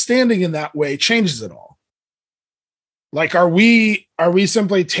Colorado's standing in that way changes at all. Like, are we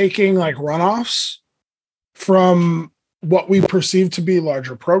simply taking like runoffs from what we perceive to be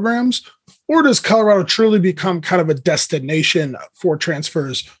larger programs, or does Colorado truly become kind of a destination for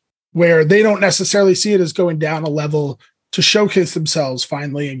transfers where they don't necessarily see it as going down a level to showcase themselves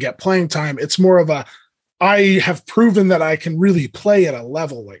finally and get playing time? It's more of I have proven that I can really play at a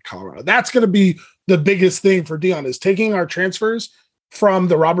level like Colorado. That's going to be the biggest thing for Deion, is taking our transfers from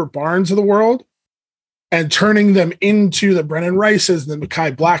the Robert Barnes of the world and turning them into the Brennan Rices and the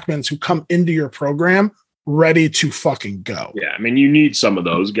Mekhi Blackmans who come into your program ready to fucking go. Yeah, I mean, you need some of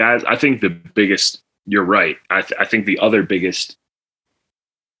those guys. I think the biggest, you're right. I think the other biggest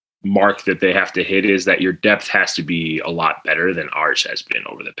mark that they have to hit is that your depth has to be a lot better than ours has been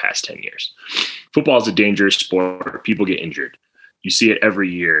over the past 10 years. Football is a dangerous sport. People get injured. You see it every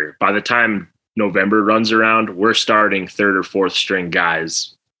year. By the time November runs around, we're starting third or fourth string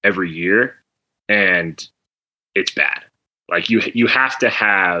guys every year, and it's bad. Like you have to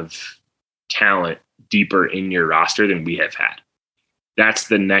have talent deeper in your roster than we have had. That's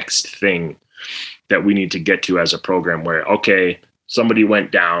the next thing that we need to get to as a program where, okay, somebody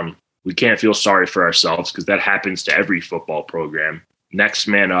went down. We can't feel sorry for ourselves because that happens to every football program. Next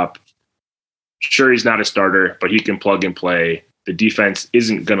man up. Sure, he's not a starter, but he can plug and play. The defense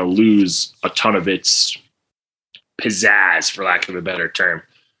isn't going to lose a ton of its pizzazz, for lack of a better term,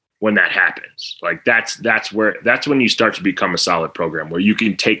 when that happens. Like that's when you start to become a solid program where you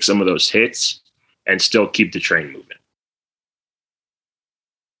can take some of those hits and still keep the train moving.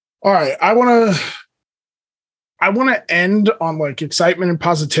 All right, I want to end on like excitement and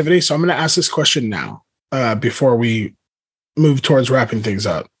positivity. So I'm going to ask this question now before we move towards wrapping things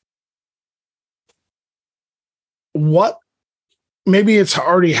up. What, maybe it's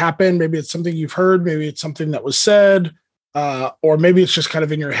already happened. Maybe it's something you've heard. Maybe it's something that was said, or maybe it's just kind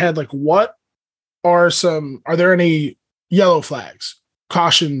of in your head. Like, what are there any yellow flags,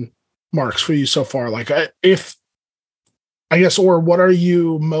 caution marks for you so far? Like or what are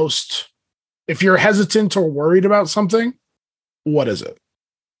you most, if you're hesitant or worried about something, what is it?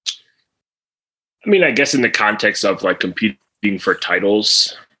 I mean, I guess in the context of like competing for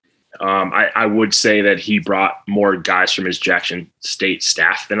titles, I would say that he brought more guys from his Jackson State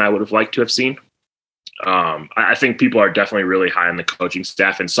staff than I would have liked to have seen. I think people are definitely really high on the coaching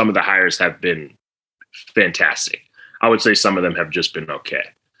staff, and some of the hires have been fantastic. I would say some of them have just been okay.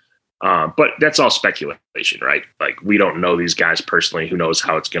 But that's all speculation, right? Like, we don't know these guys personally. Who knows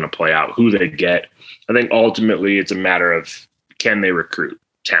how it's going to play out, who they get. I think ultimately it's a matter of, can they recruit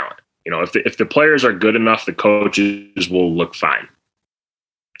talent? You know, if the players are good enough, the coaches will look fine.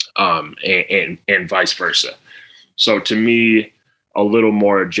 And vice versa. So to me, a little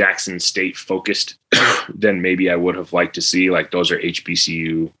more Jackson State focused than maybe I would have liked to see. Like, those are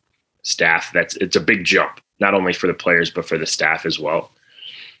HBCU staff. It's a big jump, not only for the players, but for the staff as well.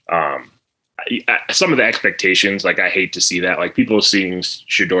 Some of the expectations, like, I hate to see that, like, people seeing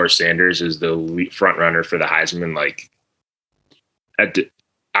Shedeur Sanders as the elite front runner for the Heisman. Like,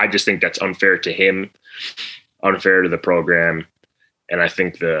 I just think that's unfair to him, unfair to the program. And I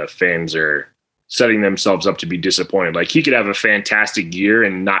think the fans are setting themselves up to be disappointed. Like, he could have a fantastic year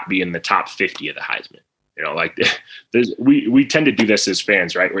and not be in the top 50 of the Heisman. You know, like, we tend to do this as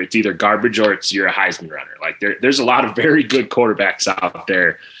fans, right? Where it's either garbage or you're a Heisman runner. Like, there's a lot of very good quarterbacks out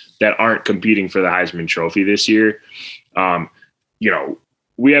there that aren't competing for the Heisman Trophy this year. You know,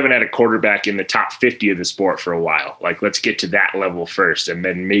 we haven't had a quarterback in the top 50 of the sport for a while. Like, let's get to that level first. And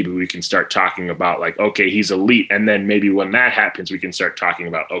then maybe we can start talking about, like, okay, he's elite. And then maybe when that happens, we can start talking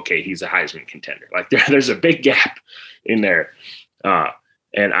about, okay, he's a Heisman contender. Like, there's a big gap in there.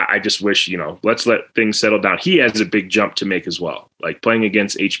 And I just wish, you know, let's let things settle down. He has a big jump to make as well. Like, playing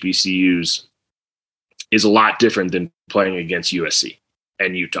against HBCUs is a lot different than playing against USC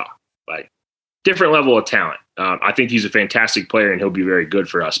and Utah. Like, different level of talent. I think he's a fantastic player and he'll be very good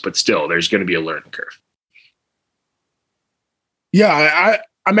for us, but still, there's going to be a learning curve. Yeah,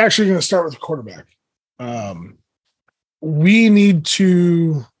 I'm actually going to start with the quarterback. We need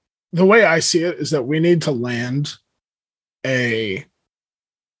to, the way I see it is that we need to land a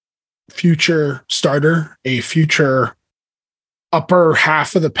future starter, a future upper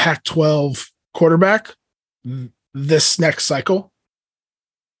half of the Pac-12 quarterback this next cycle,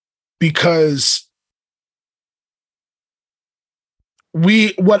 because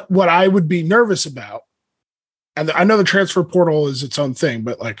what I would be nervous about, and I know the transfer portal is its own thing,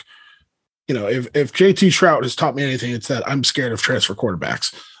 but, like, you know, if JT Shrout has taught me anything, it's that I'm scared of transfer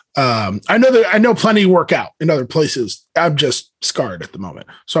quarterbacks. I know plenty work out in other places. I'm just scarred at the moment,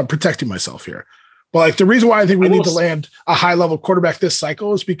 so I'm protecting myself here. But, like, the reason why I think we need to land a high level quarterback this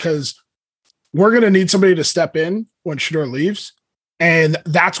cycle is because we're going to need somebody to step in when Shedeur leaves, and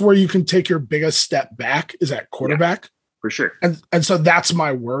that's where you can take your biggest step back is at quarterback. Yeah, for sure. And so that's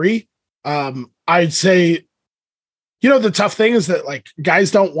my worry. I'd say, you know, the tough thing is that, like, guys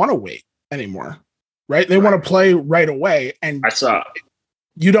don't want to wait anymore, right? They want to play right away, and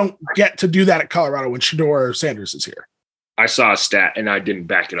you don't get to do that at Colorado when Shedeur Sanders is here. I saw a stat, and I didn't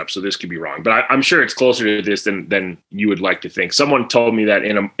back it up, so this could be wrong, but I'm sure it's closer to this than you would like to think. Someone told me that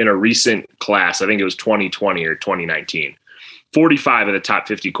in a recent class, I think it was 2020 or 2019, 45 of the top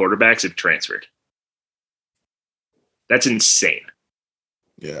 50 quarterbacks have transferred. That's insane.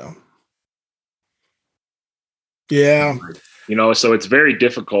 Yeah. Yeah. You know, so it's very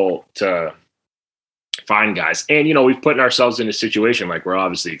difficult to find guys. And, you know, we've put ourselves in a situation, like, we're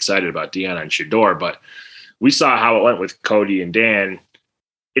obviously excited about Deion and Shedeur, but we saw how it went with Cody and Dan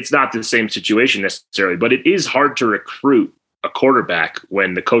it's not the same situation necessarily, but it is hard to recruit a quarterback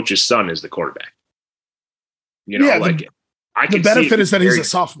when the coach's son is the quarterback. You know, the benefit is that he's a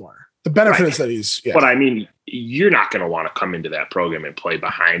sophomore. The benefit is that he's, But I mean, you're not going to want to come into that program and play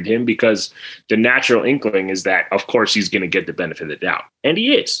behind him, because the natural inkling is that, of course, he's going to get the benefit of the doubt. And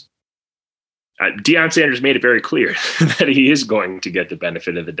he is. Deion Sanders made it very clear that he is going to get the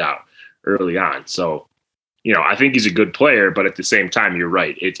benefit of the doubt early on. So, you know, I think he's a good player, but at the same time, you're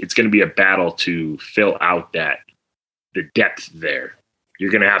right. It's going to be a battle to fill out the depth there.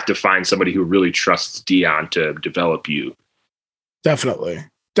 You're going to have to find somebody who really trusts Deion to develop you. Definitely.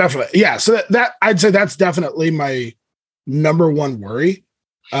 Yeah. So that I'd say that's definitely my number one worry.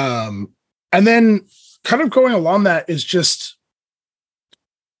 And then kind of going along that is just,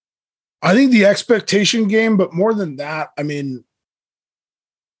 I think the expectation game, but more than that, I mean,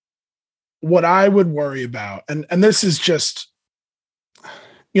 what I would worry about, and this is just,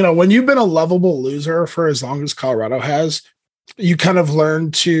 you know, when you've been a lovable loser for as long as Colorado has, you kind of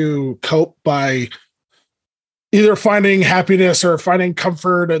learn to cope by either finding happiness or finding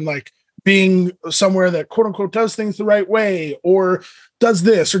comfort and like being somewhere that quote unquote does things the right way or does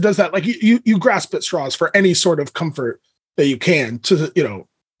this or does that. Like you grasp at straws for any sort of comfort that you can to, you know,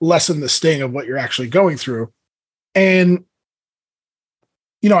 lessen the sting of what you're actually going through. And,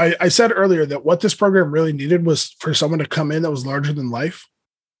 you know, I said earlier that what this program really needed was for someone to come in that was larger than life,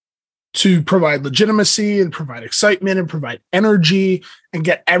 to provide legitimacy and provide excitement and provide energy and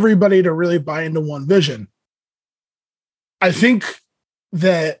get everybody to really buy into one vision. I think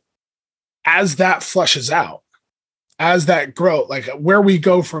that as that flushes out, as that grows, like where we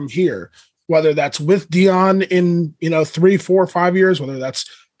go from here, whether that's with Deion in, you know, 3, 4, 5 years, whether that's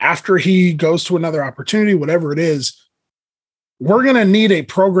after he goes to another opportunity, whatever it is, we're going to need a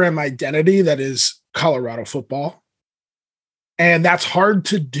program identity that is Colorado football. And that's hard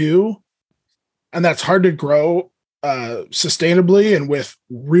to do. And that's hard to grow sustainably and with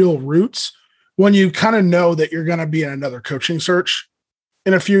real roots when you kind of know that you're going to be in another coaching search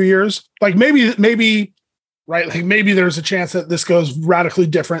in a few years. Like maybe, right? Like maybe there's a chance that this goes radically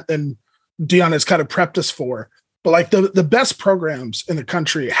different than Deion has kind of prepped us for. But like the best programs in the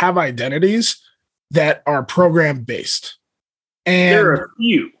country have identities that are program based. And there are a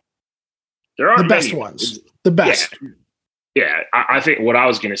few. There are the best ones. The best. Yeah. I think what I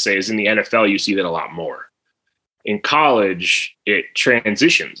was going to say is in the NFL, you see that a lot more. In college, it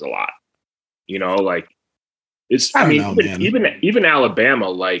transitions a lot. You know, like it's, even Alabama,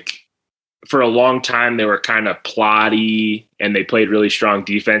 like for a long time, they were kind of plotty and they played really strong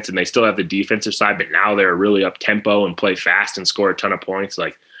defense and they still have the defensive side, but now they're really up tempo and play fast and score a ton of points.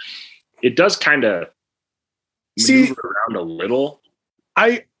 Like it does kind of maneuver around a little.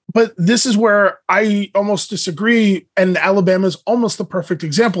 But this is where I almost disagree. And Alabama's almost the perfect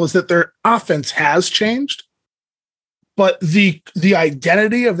example is that their offense has changed, but the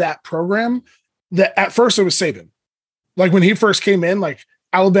identity of that program, that at first it was Saban. Like when he first came in, like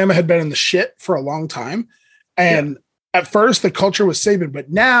Alabama had been in the shit for a long time. And at first the culture was Saban, but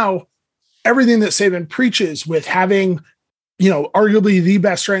now everything that Saban preaches with having, you know, arguably the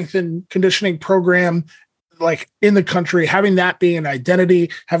best strength and conditioning program like in the country, having that being an identity,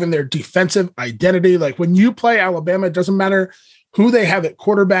 having their defensive identity. Like when you play Alabama, it doesn't matter who they have at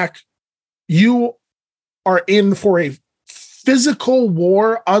quarterback. You are in for a physical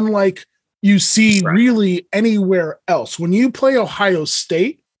war, unlike you see really anywhere else. When you play Ohio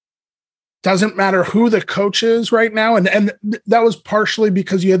State, doesn't matter who the coach is right now. And that was partially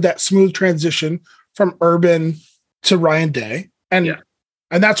because you had that smooth transition from Urban to Ryan Day. And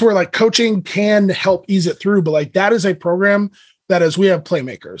that's where like coaching can help ease it through. But like that is a program that is, we have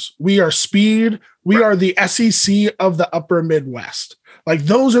playmakers. We are speed. We are the SEC of the upper Midwest. Like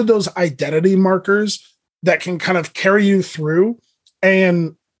those are those identity markers that can kind of carry you through.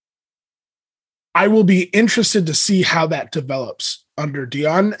 And I will be interested to see how that develops under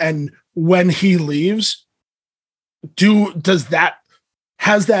Deion. And when he leaves, has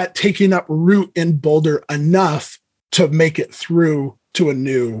that taken up root in Boulder enough to make it through to a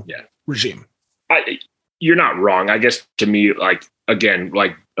new regime? You're not wrong. I guess to me, like, again,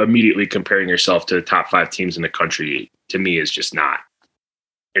 like immediately comparing yourself to the top 5 teams in the country, to me is just not,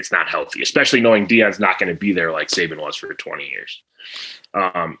 it's not healthy, especially knowing Deion's not going to be there like Saban was for 20 years.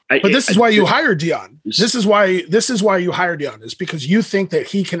 But this is why you hire Deion. This is why you hire Deion, is because you think that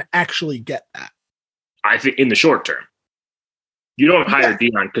he can actually get that. I think in the short term, you don't hire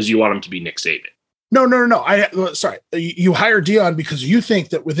Deion because you want him to be Nick Saban. No. Sorry. You hire Deion because you think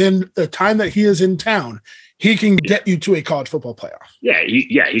that within the time that he is in town, he can get you to a college football playoff. Yeah,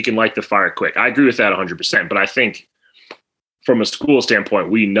 he can light the fire quick. I agree with that 100%. But I think from a school standpoint,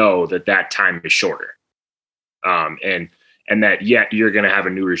 we know that time is shorter. And that yet you're going to have a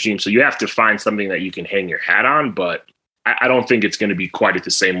new regime. So you have to find something that you can hang your hat on, but I don't think it's going to be quite at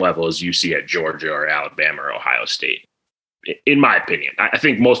the same level as you see at Georgia or Alabama or Ohio State, in my opinion. I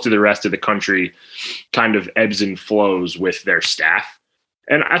think most of the rest of the country kind of ebbs and flows with their staff.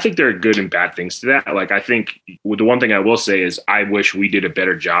 And I think there are good and bad things to that. Like, I think the one thing I will say is I wish we did a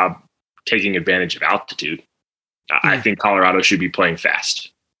better job taking advantage of altitude. I think Colorado should be playing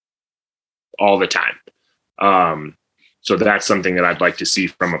fast all the time. So that's something that I'd like to see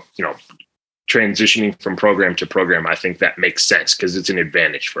from, transitioning from program to program. I think that makes sense because it's an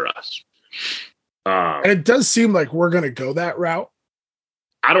advantage for us. And it does seem like we're going to go that route.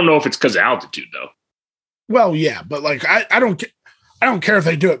 I don't know if it's because of altitude, though. Well, yeah, but like I don't care if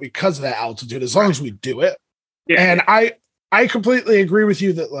they do it because of that altitude, as long as we do it. Yeah. And I completely agree with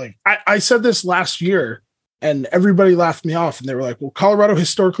you that, like, I said this last year and everybody laughed me off and they were like, well, Colorado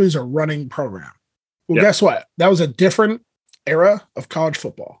historically is a running program. Well, guess what? That was a different era of college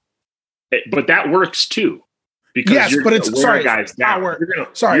football. But that works too. Because yes, but it's guys power.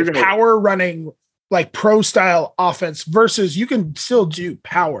 Power running, like pro style offense versus you can still do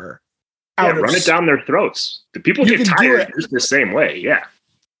power. Run it down their throats. The people get tired just the same way. Yeah.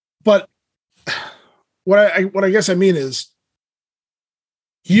 But what I guess I mean is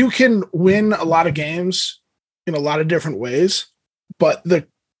you can win a lot of games in a lot of different ways, but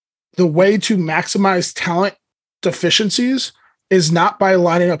the way to maximize talent deficiencies is not by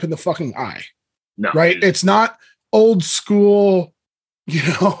lining up in the fucking eye. No, right? It's not old school,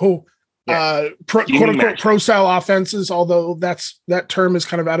 quote unquote pro style offenses, although that term is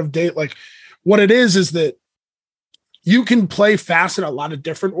kind of out of date. Like, what it is that you can play fast in a lot of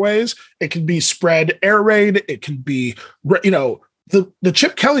different ways. It can be spread air raid. It can be, the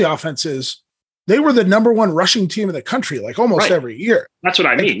Chip Kelly offenses. They were the number one rushing team in the country, like almost every year. That's what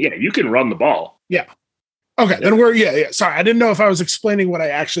I mean. Yeah, you can run the ball. Yeah. Okay, then sorry, I didn't know if I was explaining what I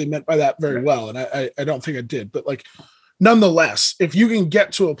actually meant by that very well, and I don't think I did. But, like, nonetheless, if you can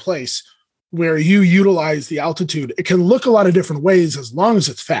get to a place where you utilize the altitude, it can look a lot of different ways as long as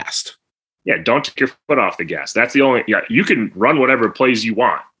it's fast. Yeah, don't take your foot off the gas. That's the only. Yeah, you can run whatever plays you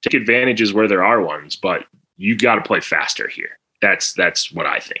want. Take advantages where there are ones, but you got to play faster here. That's what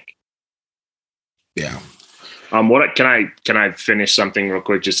I think. Yeah. What can I finish something real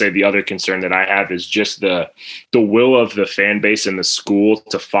quick? Just say the other concern that I have is just the will of the fan base and the school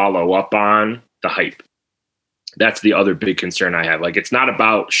to follow up on the hype. That's the other big concern I have. Like, it's not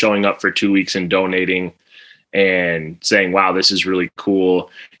about showing up for 2 weeks and donating and saying, wow, this is really cool.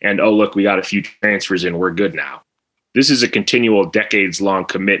 And, oh, look, we got a few transfers in. We're good now. This is a continual decades-long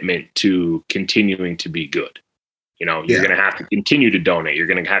commitment to continuing to be good. You're going to have to continue to donate. You're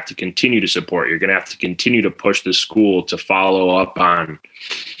going to have to continue to support. You're going to have to continue to push the school to follow up on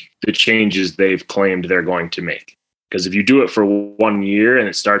the changes they've claimed they're going to make. Because if you do it for 1 year and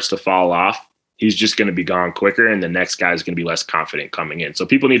it starts to fall off, he's just going to be gone quicker, and the next guy is going to be less confident coming in. So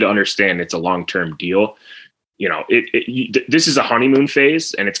people need to understand it's a long-term deal. This is a honeymoon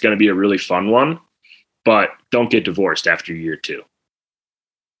phase, and it's going to be a really fun one, but don't get divorced after year 2.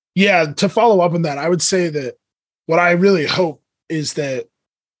 Yeah, to follow up on that, I would say that what I really hope is that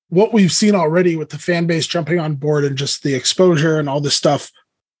what we've seen already with the fan base jumping on board and just the exposure and all this stuff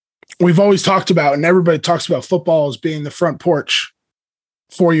we've always talked about, and everybody talks about football as being the front porch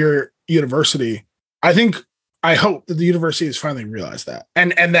for your university. I hope that the university has finally realized that.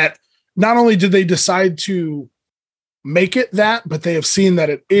 And that not only did they decide to make it that, but they have seen that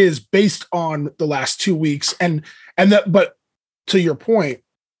it is based on the last 2 weeks. But to your point,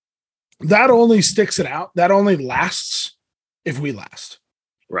 that only sticks it out. That only lasts if we last.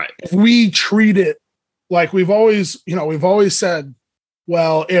 Right. If we treat it like we've always said,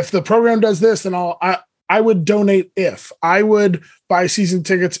 well, if the program does this, then I would donate if. I would buy season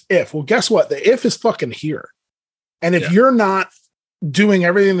tickets if. Well, guess what? The if is fucking here. And if you're not doing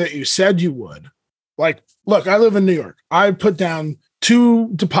everything that you said you would, like, look, I live in New York. I put down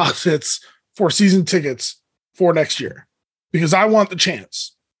 2 deposits for season tickets for next year because I want the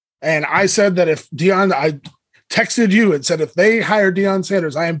chance. And I said that I texted you and said, if they hire Deion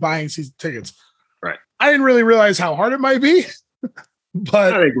Sanders, I am buying season tickets. Right. I didn't really realize how hard it might be,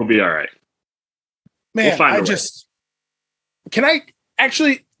 but I think we'll be all right. Man,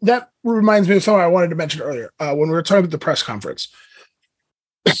 that reminds me of something I wanted to mention earlier when we were talking about the press conference.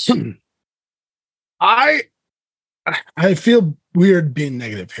 I feel weird being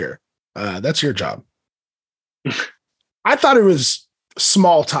negative here. That's your job. I thought it was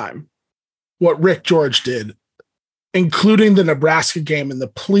small time what Rick George did, including the Nebraska game and the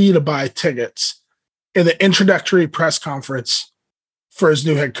plea to buy tickets in the introductory press conference for his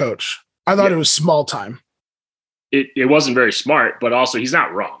new head coach. I thought it was small time. It wasn't very smart, but also he's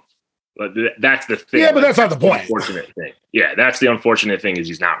not wrong. But that's the thing. Yeah, but that's not the point. Unfortunate thing. Yeah, that's the unfortunate thing is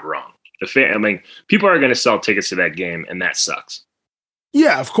he's not wrong. People are going to sell tickets to that game, and that sucks.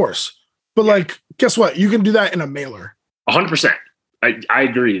 Yeah, of course. But guess what? You can do that in a mailer. 100%. I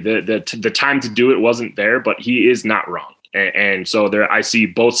agree. The time to do it wasn't there, but he is not wrong. And so I see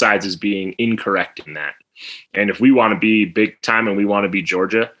both sides as being incorrect in that. And if we want to be big time and we want to be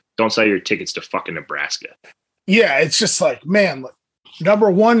Georgia, don't sell your tickets to fucking Nebraska. Yeah, it's just man, number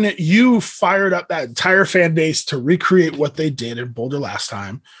one, you fired up that entire fan base to recreate what they did in Boulder last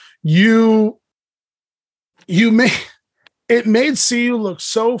time. It made CU look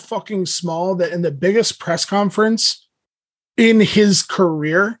so fucking small that in the biggest press conference in his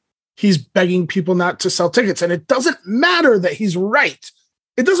career, he's begging people not to sell tickets. And it doesn't matter that he's right.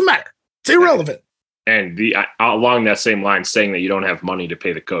 It doesn't matter. It's irrelevant. And along that same line, saying that you don't have money to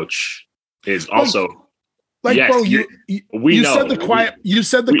pay the coach is also yes, bro. You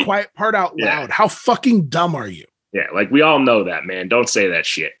said the quiet part out loud. How fucking dumb are you? Yeah, we all know that, man. Don't say that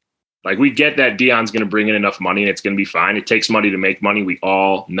shit. We get that Deion's going to bring in enough money and it's going to be fine. It takes money to make money. We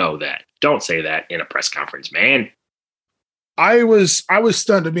all know that. Don't say that in a press conference, man. I was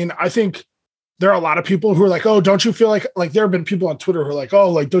stunned. I mean, I think there are a lot of people who are like, oh, don't you feel like there have been people on Twitter who are like,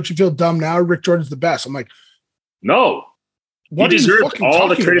 oh, don't you feel dumb now? Rick Jordan's the best. I'm like, no, he deserves all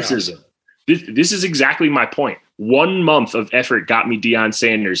the criticism. This is exactly my point. 1 month of effort got me Deion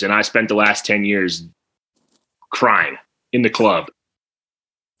Sanders, and I spent the last 10 years crying in the club.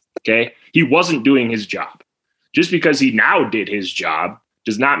 Okay? He wasn't doing his job. Just because he now did his job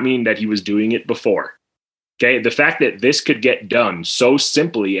does not mean that he was doing it before. Okay? The fact that this could get done so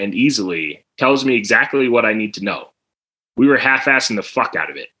simply and easily tells me exactly what I need to know. We were half-assing the fuck out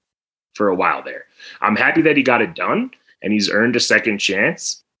of it for a while there. I'm happy that he got it done and he's earned a second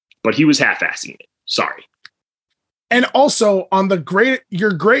chance, but he was half-assing it. Sorry. And also on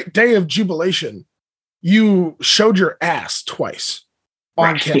your great day of jubilation, you showed your ass twice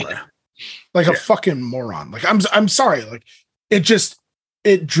on camera. A fucking moron. I'm sorry.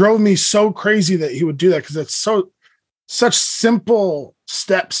 It drove me so crazy that he would do that because it's such simple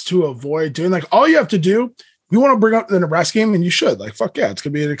steps to avoid doing. All you have to do, you want to bring up the Nebraska game, and you should. Fuck yeah, it's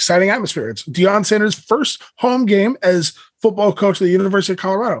gonna be an exciting atmosphere. It's Deion Sanders' first home game as football coach at the University of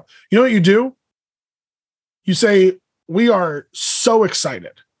Colorado. You know what you do? You say, we are so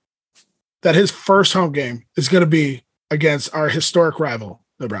excited that his first home game is going to be against our historic rival,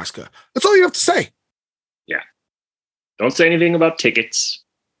 Nebraska. That's all you have to say. Yeah. Don't say anything about tickets.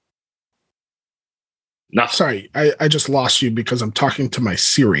 Nothing. Sorry, I just lost you because I'm talking to my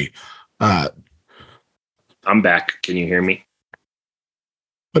Siri. I'm back. Can you hear me?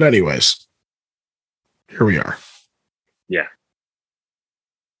 But anyways, here we are. Yeah.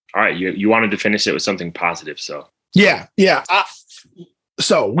 All right. You wanted to finish it with something positive, so. Yeah.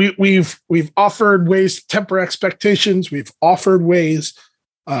 So we've offered ways to temper expectations. We've offered ways,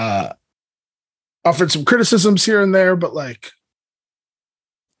 offered some criticisms here and there, but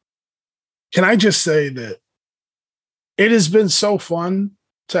can I just say that it has been so fun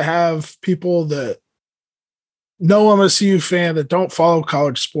to have people that know I'm a CU fan that don't follow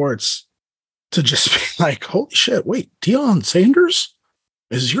college sports to just be like, holy shit, wait, Deion Sanders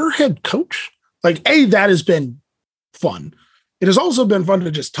is your head coach? That has been fun. It has also been fun to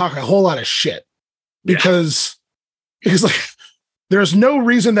just talk a whole lot of shit because there's no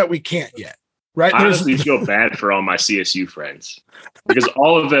reason that we can't yet, right? I honestly feel bad for all my CSU friends because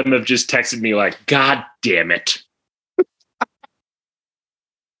all of them have just texted me God damn it. I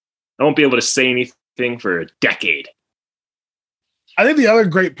won't be able to say anything for a decade. I think the other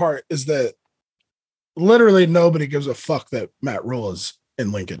great part is that literally nobody gives a fuck that Matt Rhule is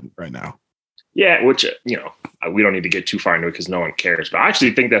in Lincoln right now. Yeah, which, we don't need to get too far into it because no one cares. But I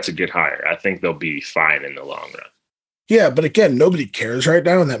actually think that's a good hire. I think they'll be fine in the long run. Yeah, but again, nobody cares right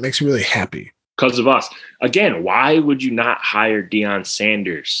now, and that makes me really happy. Because of us. Again, why would you not hire Deion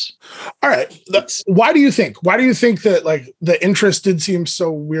Sanders? All right. Why do you think that the interest did seem so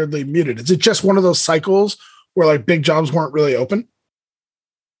weirdly muted? Is it just one of those cycles where big jobs weren't really open?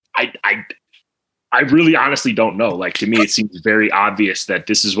 I really honestly don't know. To me, it seems very obvious that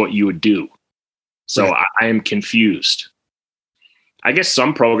this is what you would do. So right. I am confused. I guess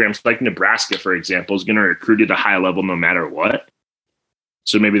some programs like Nebraska, for example, is going to recruit at a high level no matter what.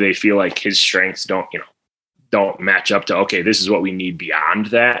 So maybe they feel like his strengths don't match up to, okay, this is what we need beyond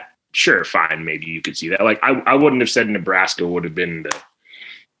that. Sure, fine. Maybe you could see that. I wouldn't have said Nebraska would have been the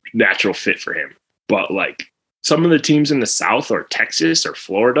natural fit for him. But some of the teams in the South or Texas or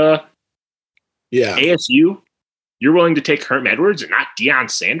Florida, Yeah. ASU, you're willing to take Herm Edwards and not Deion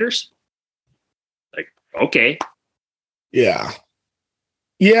Sanders? Like, okay. Yeah.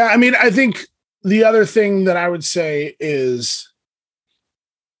 Yeah, I mean, I think the other thing that I would say is,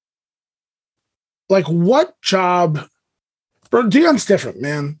 like, what job? Bro, Deion's different,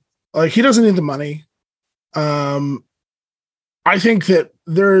 man. Like, he doesn't need the money. I think that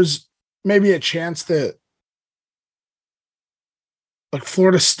there's maybe a chance that, like,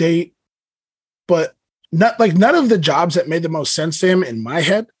 Florida State, but none of the jobs that made the most sense to him in my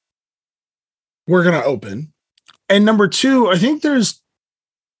head were going to open. And number two, I think there's,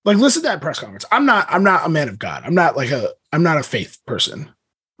 like, listen to that press conference. I'm not a man of God. I'm not a faith person,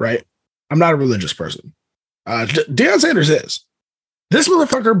 right? I'm not a religious person. Deion Sanders is. This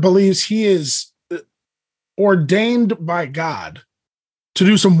motherfucker believes he is ordained by God to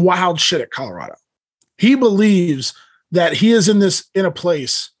do some wild shit at Colorado. He believes that he is in a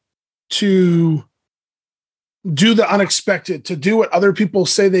place to do the unexpected, to do what other people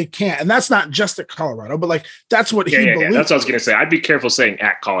say they can't. And that's not just at Colorado, but like, that's what he believes. Yeah. That's what I was going to say. I'd be careful saying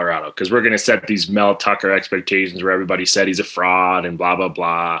at Colorado, because we're going to set these Mel Tucker expectations where everybody said he's a fraud and blah, blah,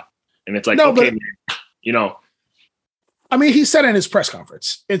 blah. And it's like, no, okay, but, you know. I mean, he said in his press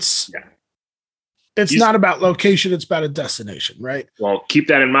conference, it's not about location, it's about a destination, right? Well, keep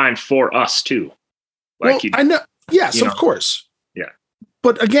that in mind for us too. Like, I know. Yes, of course. Yeah.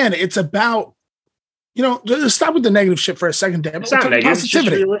 But again, it's about, just stop with the negative shit for a second, damn. It's not negative, it's just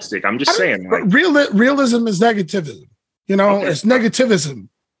realistic. I'm just saying. Like, realism is negativism. Okay. It's negativism.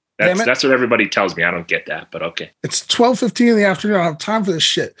 That's what everybody tells me. I don't get that, but okay. It's 12:15 in the afternoon. I don't have time for this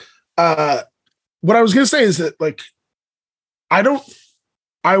shit. What I was going to say is that, like,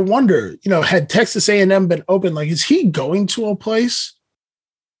 I wonder, had Texas A&M been open, like, is he going to a place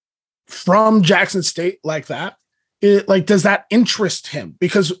from Jackson State like that? Does that interest him?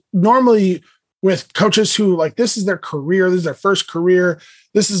 Because normally with coaches who, like, this is their career, this is their first career,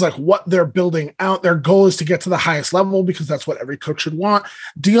 this is like what they're building out. Their goal is to get to the highest level because that's what every coach should want.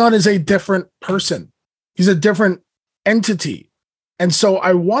 Deion is a different person. He's a different entity. And so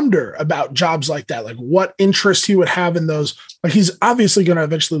I wonder about jobs like that, like what interest he would have in those. Like, he's obviously going to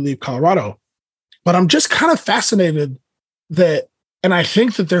eventually leave Colorado, but I'm just kind of fascinated that, and I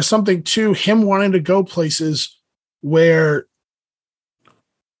think that there's something to him wanting to go places where,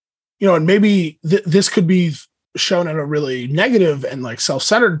 and maybe this could be shown in a really negative and like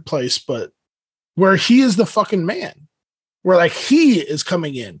self-centered place, but where he is the fucking man, where like he is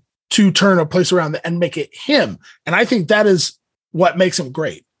coming in to turn a place around and make it him. And I think that is what makes him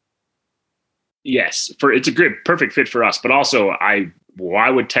great. Yes, it's a great, perfect fit for us. But also, why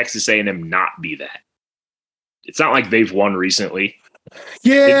would Texas A&M not be that? It's not like they've won recently.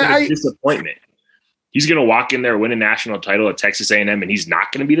 Yeah, it's a disappointment. He's going to walk in there, win a national title at Texas A&M, and he's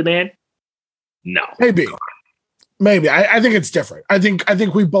not going to be the man. No, maybe. I think it's different. I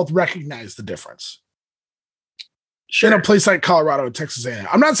think we both recognize the difference. Sure. In a place like Colorado and Texas A&M.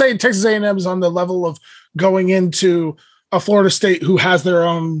 I'm not saying Texas A&M is on the level of going into a Florida State who has their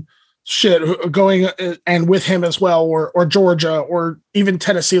own shit going and with him as well, or Georgia, or even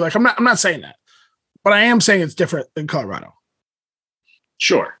Tennessee. Like, I'm not saying that, but I am saying it's different than Colorado.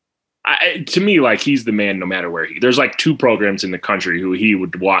 Sure. To me, like, he's the man no matter where there's like two programs in the country who he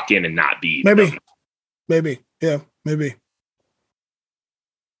would walk in and not be. Maybe. Yeah, maybe.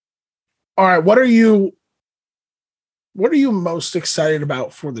 All right. What are you most excited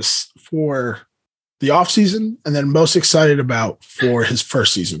about for the off season, and then most excited about for his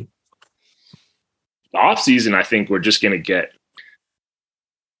first season? The off season, I think we're just going to get,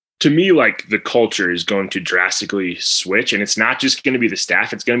 to me, like, the culture is going to drastically switch, and it's not just going to be the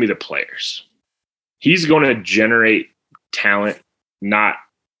staff, it's going to be the players. He's going to generate talent.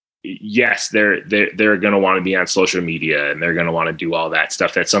 Yes, they're going to want to be on social media, and they're going to want to do all that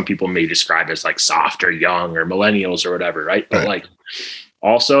stuff that some people may describe as like soft or young or millennials or whatever, right? But like,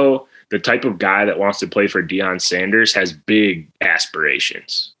 also, the type of guy that wants to play for Deion Sanders has big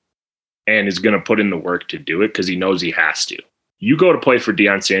aspirations and is going to put in the work to do it because he knows he has to. You go to play for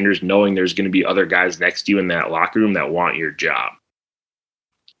Deion Sanders knowing there's going to be other guys next to you in that locker room that want your job.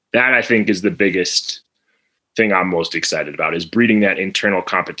 That, I think, is the biggest thing I'm most excited about, is breeding that internal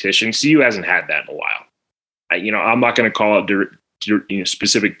competition. CU hasn't had that in a while. I'm not going to call out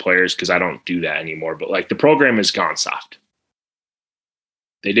specific players because I don't do that anymore, but like, the program has gone soft.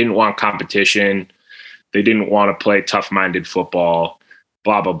 They didn't want competition. They didn't want to play tough-minded football,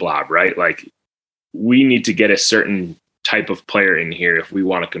 blah, blah, blah, right? Like, we need to get a certain type of player in here if we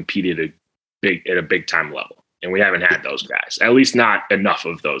want to compete at a big-time level. And we haven't had those guys, at least not enough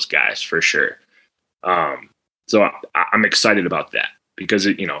of those guys for sure. So I'm excited about that because,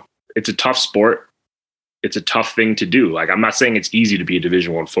 it's a tough sport. It's a tough thing to do. Like, I'm not saying it's easy to be a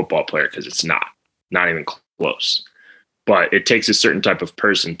Division I football player, because it's not even close. But it takes a certain type of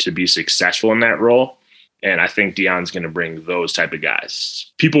person to be successful in that role. And I think Deion's going to bring those type of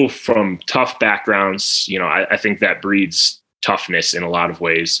guys, people from tough backgrounds. You know, I think that breeds toughness in a lot of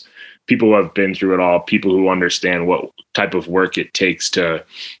ways. People who have been through it all, people who understand what type of work it takes to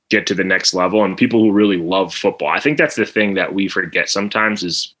get to the next level, and people who really love football. I think that's the thing that we forget sometimes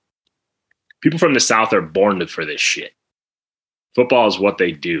is people from the South are born for this shit. Football is what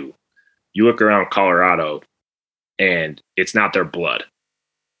they do. You look around Colorado and it's not their blood.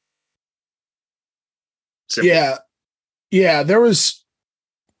 Simple. Yeah. There was,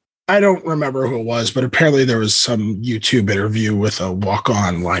 I don't remember who it was, but apparently there was some YouTube interview with a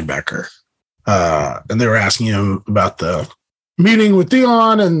walk-on linebacker. And they were asking him about the meeting with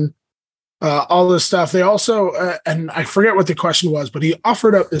Deion and all this stuff. They also, and I forget what the question was, but he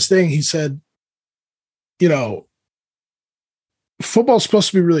offered up this thing. He said, you know, football's supposed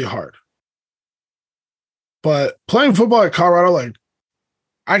to be really hard. But playing football at Colorado, like,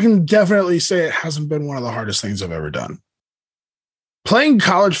 I can definitely say it hasn't been one of the hardest things I've ever done. Playing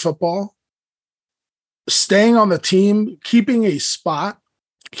college football, staying on the team, keeping a spot,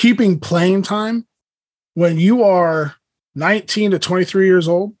 keeping playing time when you are 19 to 23 years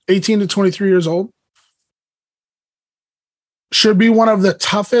old, 18 to 23 years old, should be one of the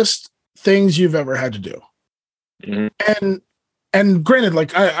toughest things you've ever had to do. Mm-hmm. And granted,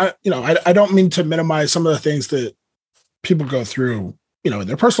 like I don't mean to minimize some of the things that people go through, you know, in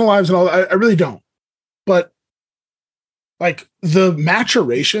their personal lives and all that. I really don't. But like the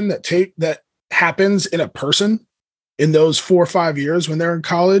maturation that happens in a person in those 4 or 5 years when they're in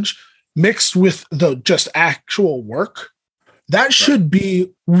college, mixed with the just actual work, that should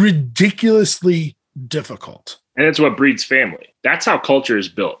be ridiculously difficult. And it's what breeds family. That's how culture is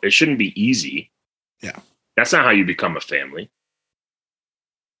built. It shouldn't be easy. Yeah. That's not how you become a family.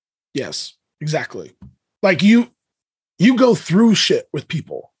 Yes, exactly. Like you go through shit with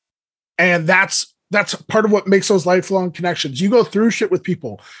people, and that's part of what makes those lifelong connections. You go through shit with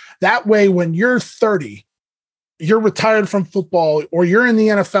people. That way, when you're 30, you're retired from football, or you're in the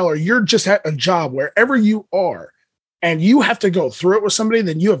NFL, or you're just at a job, wherever you are, and you have to go through it with somebody,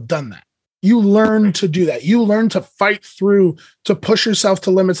 then you have done that. You learn to do that. You learn to fight through, to push yourself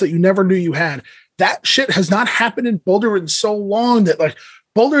to limits that you never knew you had. That shit has not happened in Boulder in so long that, like,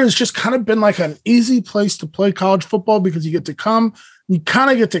 Boulder has just kind of been like an easy place to play college football because you get to come, you kind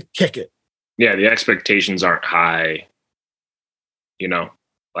of get to kick it. Yeah, the expectations aren't high. You know,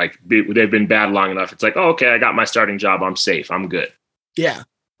 like they've been bad long enough. It's like, oh, okay, I got my starting job. I'm safe. I'm good. Yeah.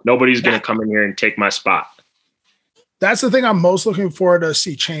 Nobody's going to come in here and take my spot. That's the thing I'm most looking forward to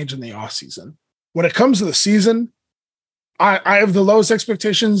see change in the offseason. When it comes to the season, I have the lowest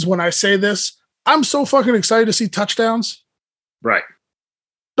expectations when I say this. I'm so fucking excited to see touchdowns. Right.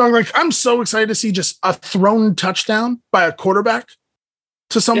 Dog, like, I'm so excited to see just a thrown touchdown by a quarterback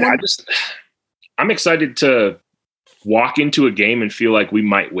to someone. Yeah, I'm excited to walk into a game and feel like we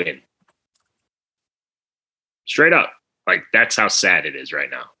might win. Straight up. Like, that's how sad it is right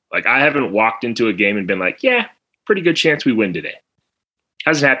now. Like, I haven't walked into a game and been like, yeah, pretty good chance we win today.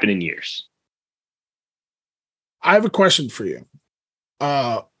 Hasn't happened in years. I have a question for you.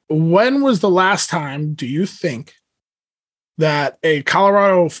 When was the last time, do you think, that a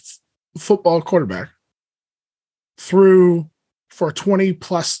Colorado football quarterback threw for 20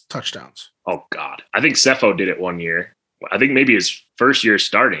 plus touchdowns? Oh God. I think Cepho did it one year. I think maybe his first year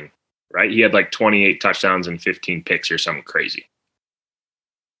starting, right? He had like 28 touchdowns and 15 picks or something crazy.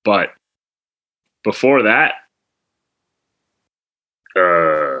 But before that,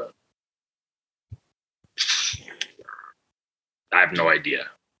 I have no idea.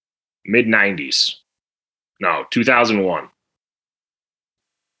 Mid-90s. No, 2001.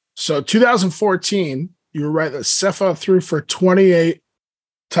 So 2014, you were right that Cepho threw for 28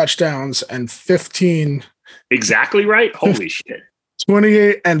 touchdowns and 15. Exactly right? Holy shit.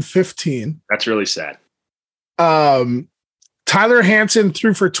 28 and 15. That's really sad. Tyler Hansen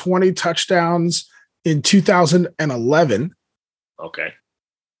threw for 20 touchdowns in 2011. Okay.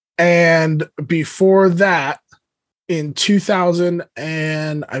 And before that, in 2000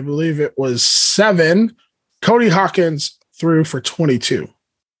 and I believe it was 7, Cody Hawkins threw for 22.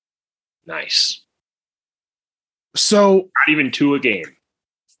 Nice. So not even 2 a game.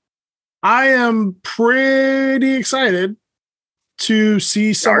 I am pretty excited to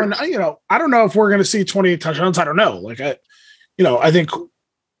see someone, you know, I don't know if we're going to see 28 touchdowns. I don't know. Like, I think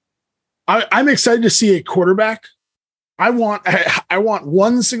I'm excited to see a quarterback. I want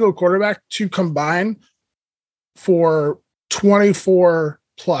one single quarterback to combine for 24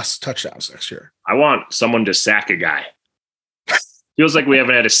 plus touchdowns next year. I want someone to sack a guy. Feels like we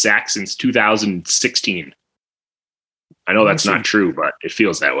haven't had a sack since 2016. I know that's not true, but it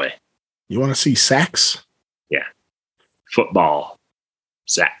feels that way. You want to see sacks? Yeah. Football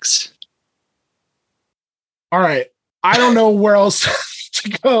sacks. All right. I don't know where else to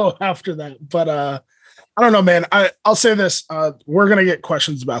go after that, but I don't know, man. I'll say this. We're going to get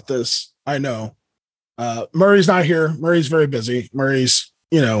questions about this. I know. Murray's not here. Murray's very busy. Murray's,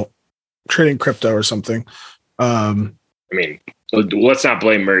 trading crypto or something. Let's not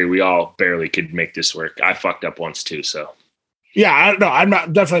blame Murray. We all barely could make this work. I fucked up once too, so. Yeah, I don't know. I'm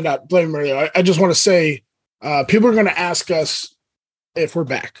definitely not blaming Murray. I just want to say people are going to ask us if we're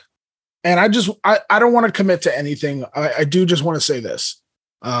back. And I don't want to commit to anything. I do just want to say this.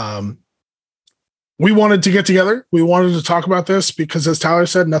 We wanted to get together. We wanted to talk about this because, as Tyler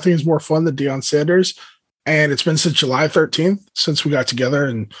said, nothing is more fun than Deion Sanders. And it's been since July 13th since we got together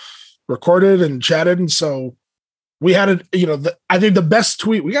and recorded and chatted. And so we had I think the best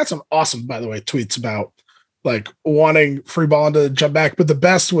tweet, we got some awesome, by the way, tweets about like wanting free balling to jump back. But the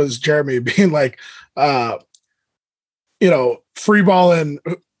best was Jeremy being like, free ball and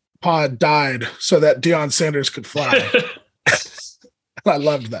pod died so that Deion Sanders could fly. I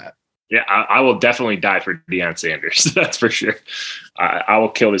loved that. Yeah, I will definitely die for Deion Sanders. That's for sure. I will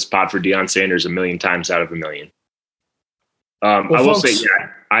kill this pod for Deion Sanders 1,000,000 times out of 1,000,000. I will say,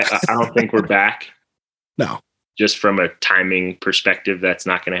 I don't think we're back. No. Just from a timing perspective, that's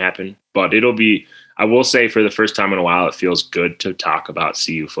not going to happen. But I will say for the first time in a while, it feels good to talk about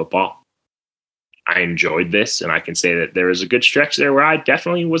CU football. I enjoyed this, and I can say that there was a good stretch there where I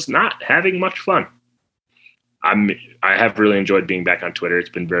definitely was not having much fun. I have really enjoyed being back on Twitter. It's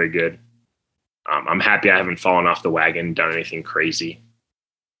been very good. I'm happy I haven't fallen off the wagon, done anything crazy.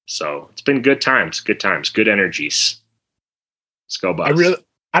 So it's been good times, good energies. Let's go, Bucks.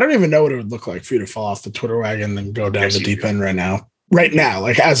 I don't even know what it would look like for you to fall off the Twitter wagon and go down the deep end right now,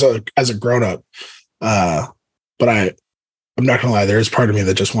 like as a grown up. But I'm not gonna lie, there is part of me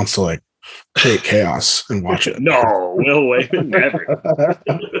that just wants to like create chaos and watch it. No, Will Wayman, never.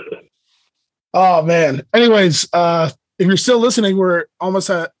 Oh man. Anyways, if you're still listening, we're almost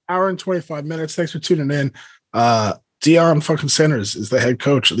at an hour and 25 minutes. Thanks for tuning in. Deion fucking Sanders is the head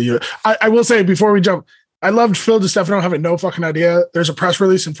coach of the year. I will say before we jump, I loved Phil DeStefano having no fucking idea. There's a press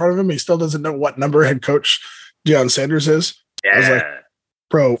release in front of him. He still doesn't know what number head coach Deion Sanders is. Yeah. I was like,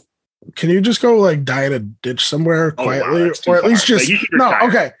 bro, can you just go like die in a ditch somewhere quietly? Wow, or at least just retire.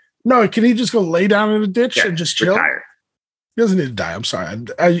 Okay. No, can he just go lay down in a ditch and just chill? Retire. He doesn't need to die. I'm sorry.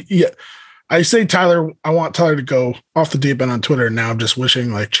 I say Tyler, I want Tyler to go off the deep end on Twitter, and now I'm just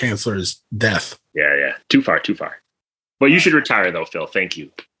wishing like Chancellor's death. Yeah. Too far. But you should retire though, Phil. Thank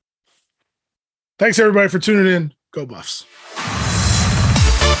you. Thanks everybody for tuning in. Go Buffs.